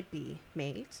Yep. could be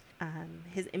made.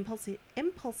 His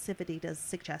impulsivity does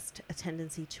suggest a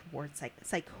tendency towards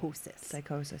psychosis.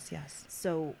 Psychosis, yes.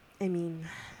 So, I mean,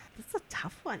 that's a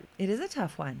tough one. It is a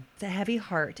tough one. It's a heavy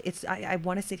heart. I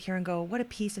want to sit here and go, what a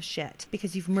piece of shit,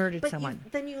 because you've murdered But someone.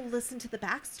 then you listen to the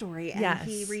backstory, and Yes.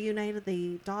 he reunited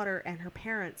the daughter and her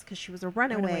parents because she was a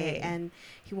runaway, Runaway. and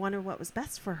he wanted what was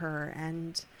best for her.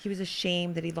 And He was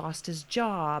ashamed that he lost his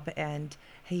job and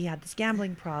he had this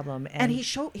gambling problem. and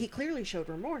he clearly showed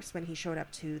remorse when he showed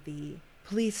up to the.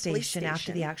 police station after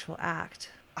station. the actual act.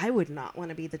 I would not want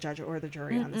to be the judge or the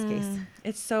jury on this case.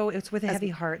 It's with a As- heavy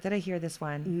heart that I hear this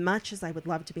one. Much as I would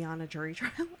love to be on a jury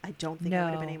trial, I don't think I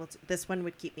would have been No. able to. This one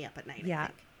would keep me up at night. Yeah. I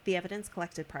think. The evidence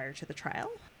collected prior to the trial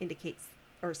indicates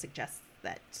or suggests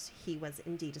that he was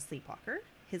indeed a sleepwalker.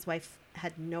 His wife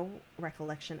had no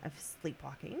recollection of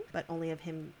sleepwalking, but only of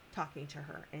him talking to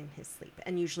her in his sleep.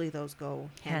 And usually those go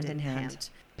hand in hand.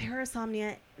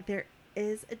 Parasomnia, there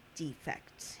is a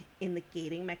defect in the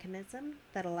gating mechanism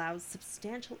that allows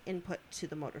substantial input to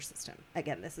the motor system.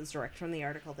 Again, this is direct from the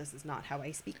article. This is not how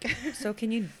I speak. So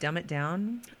can you dumb it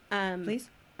down, please?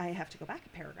 I have to go back a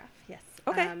paragraph. Yes.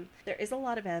 Okay. There is a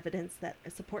lot of evidence that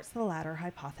supports the latter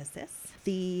hypothesis.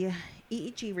 The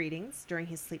EEG readings during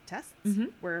his sleep tests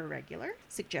Mhm. were irregular,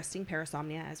 suggesting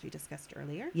parasomnia, as we discussed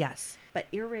earlier. Yes. But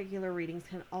irregular readings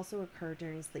can also occur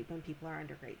during sleep when people are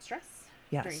under great stress,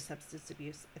 Yes. during substance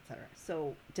abuse, etc.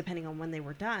 So, depending on when they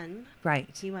were done,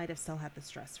 Right. he might have still had the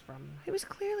stress from. He was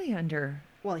clearly under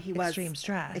Well, he was extreme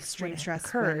stress. extreme when it stress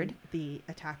occurred. when the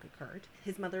attack occurred.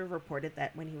 His mother reported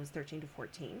that when he was 13 to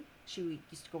 14, she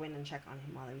used to go in and check on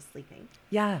him while he was sleeping,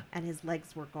 Yeah. and his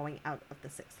legs were going out of the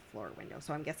 6th floor window.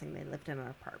 So I'm guessing they lived in an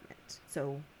apartment.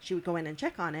 So she would go in and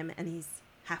check on him, and he's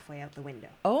halfway out the window.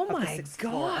 Oh of the my 6th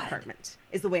floor God. apartment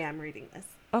is the way I'm reading this.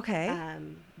 Okay.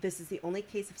 This is the only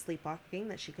case of sleepwalking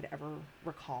that she could ever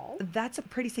recall. That's a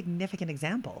pretty significant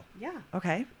example. Yeah.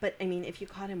 Okay. But I mean, if you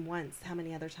caught him once, how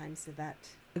many other times did that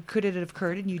Could it have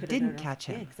occurred and you could it didn't have- catch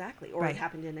him? Yeah, exactly. Or Right. it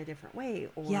happened in a different way.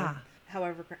 Or, Yeah.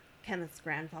 However, Kenneth's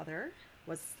grandfather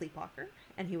was a sleepwalker,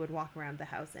 and he would walk around the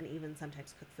house and even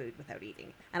sometimes cook food without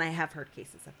eating. And I have heard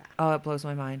cases of that. Oh, it blows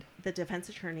my mind. The defense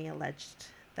attorney alleged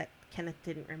that Kenneth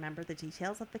didn't remember the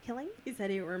details of the killing. He said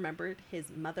he remembered his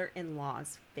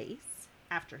mother-in-law's face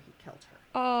after he killed her.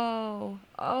 Oh.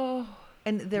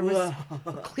 And there was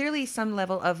clearly some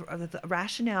level of the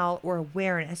rationale or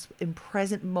awareness in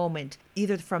present moment,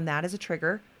 either from that as a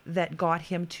trigger that got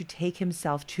him to take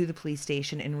himself to the police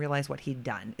station and realize what he'd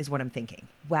done, is what I'm thinking.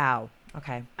 Wow.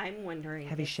 Okay. I'm wondering.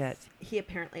 Heavy shit. He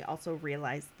apparently also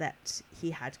realized that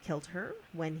he had killed her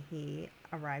when he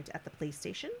arrived at the police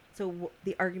station. So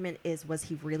the argument is, was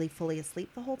he really fully asleep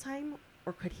the whole time?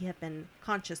 Or could he have been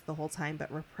conscious the whole time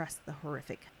but repressed the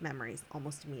horrific memories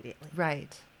almost immediately?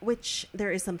 Right. Which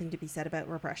there is something to be said about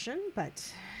repression,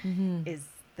 but is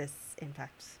this in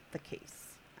fact the case?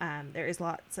 There is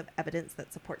lots of evidence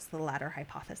that supports the latter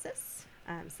hypothesis.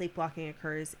 Sleepwalking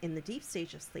occurs in the deep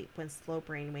stage of sleep when slow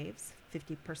brain waves,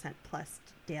 50% plus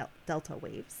delta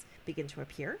waves, begin to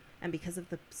appear. And because of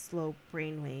the slow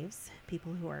brain waves,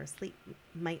 people who are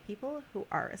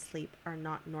asleep are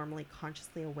not normally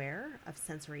consciously aware of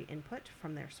sensory input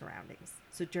from their surroundings.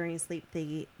 So during sleep,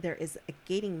 there is a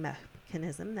gating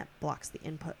mechanism that blocks the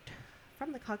input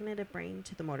from the cognitive brain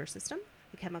to the motor system.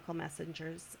 The chemical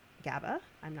messengers GABA,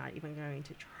 I'm not even going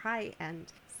to try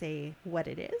and say what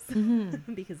it is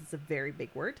because it's a very big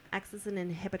word, acts as an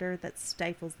inhibitor that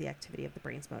stifles the activity of the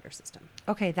brain's motor system.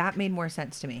 Okay, that made more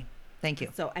sense to me. Thank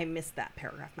you. So I missed that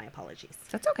paragraph. My apologies.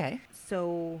 That's okay.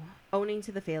 So owing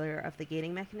to the failure of the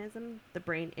gating mechanism, the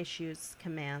brain issues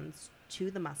commands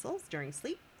to the muscles during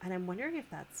sleep. And I'm wondering if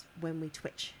that's when we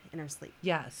twitch in our sleep.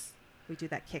 Yes. We do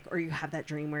that kick, or you have that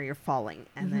dream where you're falling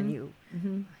and then you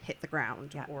hit the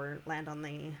ground or land on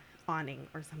the awning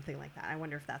or something like that. I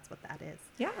wonder if that's what that is.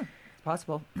 Yeah, it's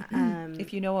possible.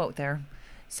 If you know out there,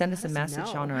 send us a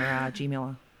message on our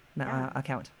Gmail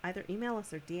account. Either email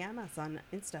us or DM us on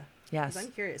Insta. Yes. Because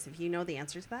I'm curious. If you know the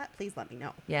answer to that, please let me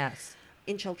know. Yes.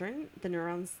 In children, the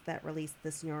neurons that release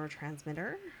this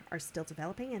neurotransmitter are still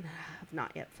developing and have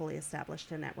not yet fully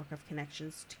established a network of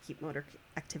connections to keep motor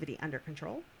activity under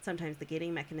control. Sometimes the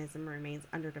gating mechanism remains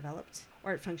underdeveloped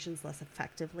or it functions less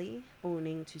effectively,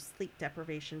 owing to sleep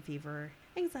deprivation, fever,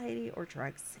 anxiety, or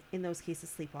drugs. In those cases,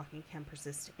 sleepwalking can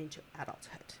persist into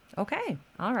adulthood. Okay.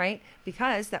 All right.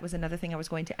 Because that was another thing I was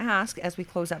going to ask as we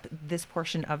close up this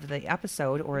portion of the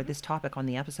episode, or this topic on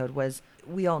the episode, was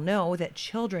we all know that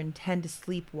children tend to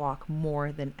sleepwalk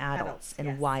more than adults.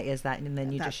 And why is that? And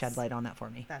then you just shed light on that for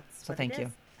me. So thank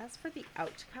you. As for the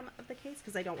outcome of the case,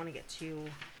 because I don't want to get too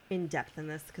in depth in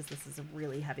this because this is a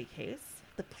really heavy case,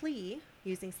 the plea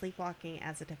using sleepwalking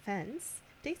as a defense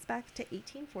dates back to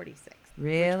 1846.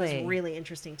 Really? Which was really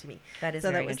interesting to me. That is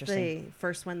very interesting. So that was the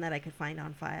first one that I could find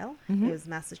on file. It was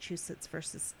Massachusetts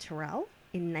versus Terrell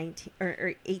in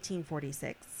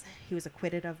 1846. He was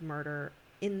acquitted of murder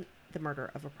in the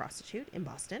murder of a prostitute in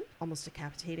Boston, almost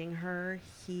decapitating her.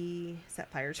 He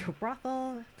set fire to a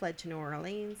brothel, fled to New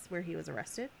Orleans, where he was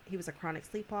arrested. He was a chronic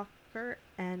sleepwalker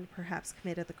and perhaps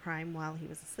committed the crime while he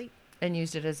was asleep. And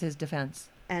used it as his defense.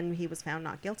 And he was found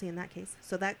not guilty in that case.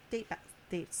 So that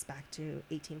dates back to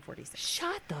 1846.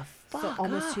 Shut the fuck up. So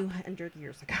almost 200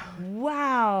 years ago.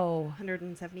 Wow.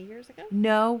 170 years ago?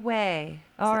 No way.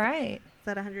 All right. Is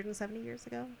that 170 years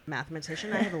ago?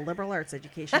 Mathematician. I have a liberal arts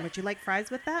education. Would you like fries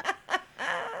with that?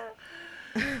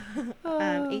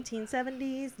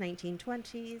 1870s,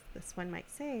 1920s. This one might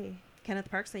say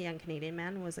Kenneth Parks, a young Canadian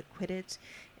man, was acquitted.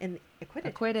 He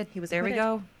was there. We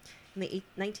go. In the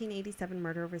 1987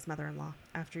 murder of his mother-in-law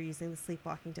after using the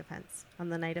sleepwalking defense. On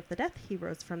the night of the death, he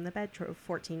rose from the bed, drove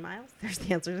 14 miles. There's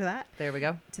the answer to that. There we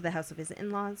go. To the house of his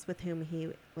in-laws, with whom he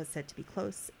was said to be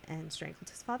close, and strangled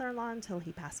his father-in-law until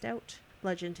he passed out,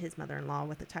 bludgeoned his mother-in-law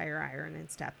with a tire iron,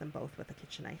 and stabbed them both with a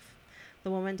kitchen knife.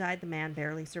 The woman died. The man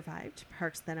barely survived.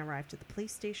 Parks then arrived at the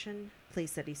police station.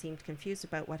 Police said he seemed confused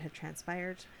about what had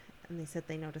transpired, and they said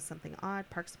they noticed something odd.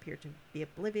 Parks appeared to be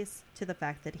oblivious to the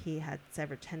fact that he had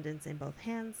severed tendons in both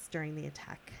hands during the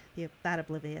attack. That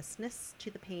obliviousness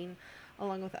to the pain,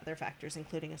 along with other factors,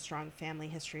 including a strong family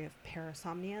history of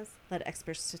parasomnias, led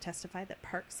experts to testify that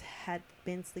Parks had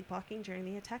been sleepwalking during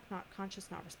the attack, not conscious,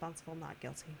 not responsible, not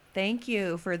guilty. Thank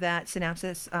you for that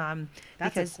synopsis.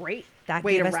 That's a great that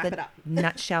way gave to us wrap the it up.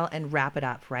 nutshell and wrap it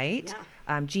up, right?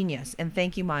 Yeah. Genius. And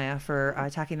thank you, Maya, for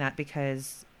talking that,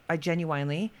 because I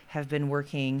genuinely have been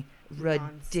working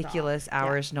ridiculous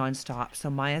hours nonstop. So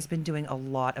Maya's been doing a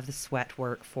lot of the sweat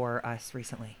work for us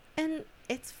recently. And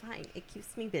it's fine. It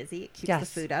keeps me busy. It keeps the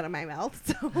food out of my mouth.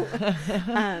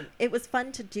 So it was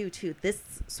fun to do too. This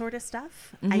sort of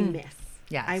stuff I miss.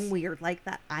 Yes. I'm weird like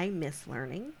that. I miss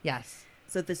learning. Yes.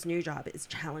 So this new job is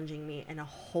challenging me in a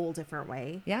whole different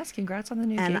way. Yes. Congrats on the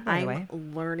new gig, gig, by the way.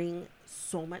 I'm learning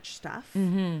so much stuff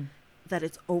that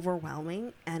it's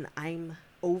overwhelming, and I'm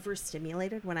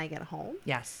overstimulated when I get home.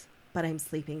 Yes. But I'm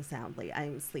sleeping soundly.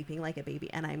 I'm sleeping like a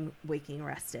baby and I'm waking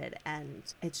rested. And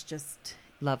it's just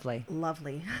Lovely.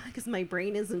 because my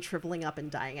brain isn't shriveling up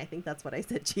and dying. I think that's what I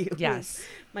said to you. Yes.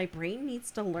 My brain needs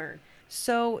to learn.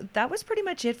 So that was pretty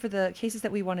much it for the cases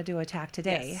that we wanted to attack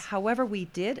today. Yes. However, we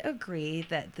did agree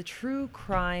that the true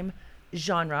crime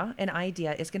genre and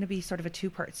idea is going to be sort of a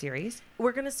 2-part series.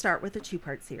 We're going to start with a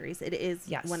 2-part series. It is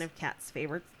Yes. one of Kat's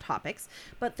favorite topics,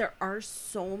 but there are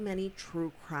so many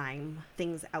true crime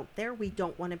things out there. We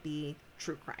don't want to be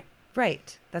true crime.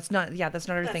 Right. That's not our That's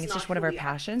thing. It's not just one of who our we are.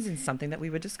 passions and something that we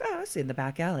would discuss in the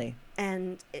back alley.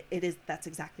 And that's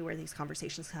exactly where these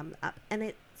conversations come up.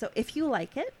 And so if you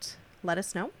like it, let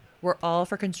us know. We're all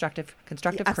for constructive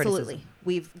Absolutely. criticism.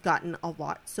 We've gotten a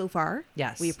lot so far.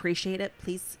 Yes. We appreciate it.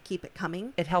 Please keep it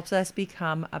coming. It helps us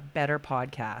become a better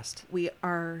podcast. We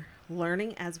are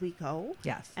learning as we go.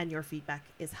 Yes. And your feedback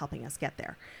is helping us get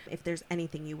there. If there's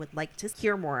anything you would like to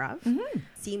hear more of,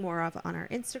 see more of on our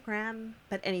Instagram,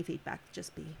 but any feedback,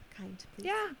 just be kind, please.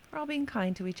 Yeah, we're all being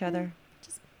kind to each other.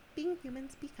 Just being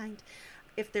humans, be kind.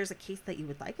 If there's a case that you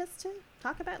would like us to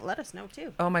talk about, let us know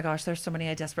too. Oh my gosh, there's so many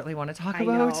I desperately want to talk I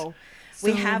about. know.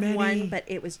 We So have many. one, but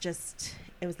it was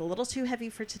a little too heavy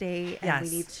for today, and Yes. we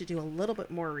need to do a little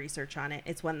bit more research on it.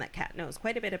 It's one that Kat knows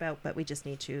quite a bit about, but we just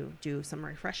need to do some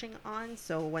refreshing on.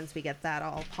 So once we get that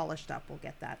all polished up, we'll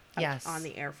get that out Yes. on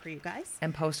the air for you guys.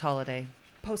 And post-holiday.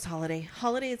 Post-holiday.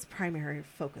 Holiday is primary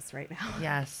focus right now.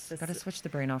 Yes. This- Got to switch the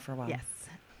brain off for a while. Yes.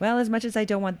 Well, as much as I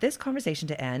don't want this conversation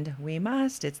to end, we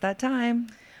must. It's that time.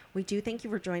 We do thank you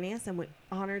for joining us, and we're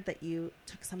honored that you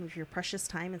took some of your precious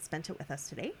time and spent it with us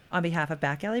today. On behalf of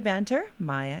Back Alley Banter,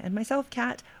 Maya and myself,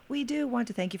 Kat, we do want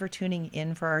to thank you for tuning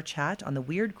in for our chat on the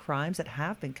weird crimes that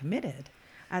have been committed.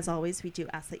 As always, we do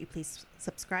ask that you please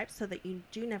subscribe so that you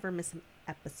do never miss an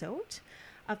episode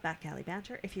of Back Alley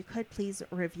Banter. If you could, please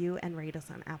review and rate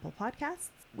us on Apple Podcasts.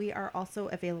 We are also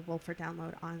available for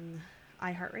download on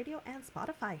iHeartRadio and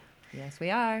Spotify. Yes, we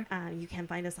are. You can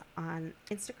find us on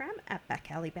Instagram at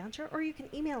Back Alley Banter, or you can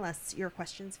email us your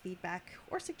questions, feedback,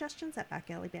 or suggestions at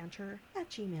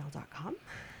backalleybanter@gmail.com.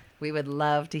 We would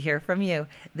love to hear from you.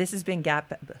 This has been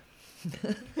Gap.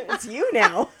 It's you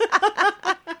now.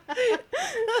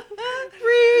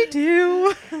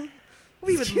 Redo.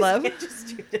 We would love.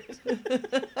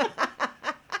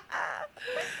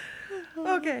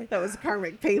 Okay. That was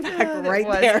karmic payback That right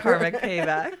was there. karmic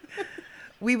payback.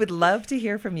 We would love to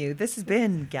hear from you. This has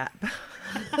been Gap.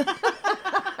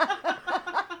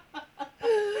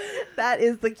 That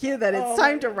is the cue that it's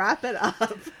time to wrap it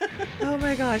up. Oh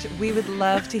my gosh, we would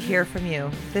love to hear from you.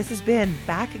 This has been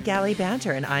Back Galley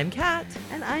Banter, and I'm Kat.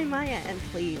 And I'm Maya, and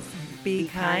please Be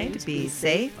kind, be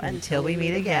safe, until we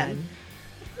meet again.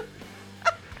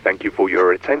 Thank you for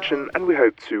your attention, and we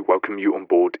hope to welcome you on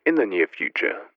board in the near future.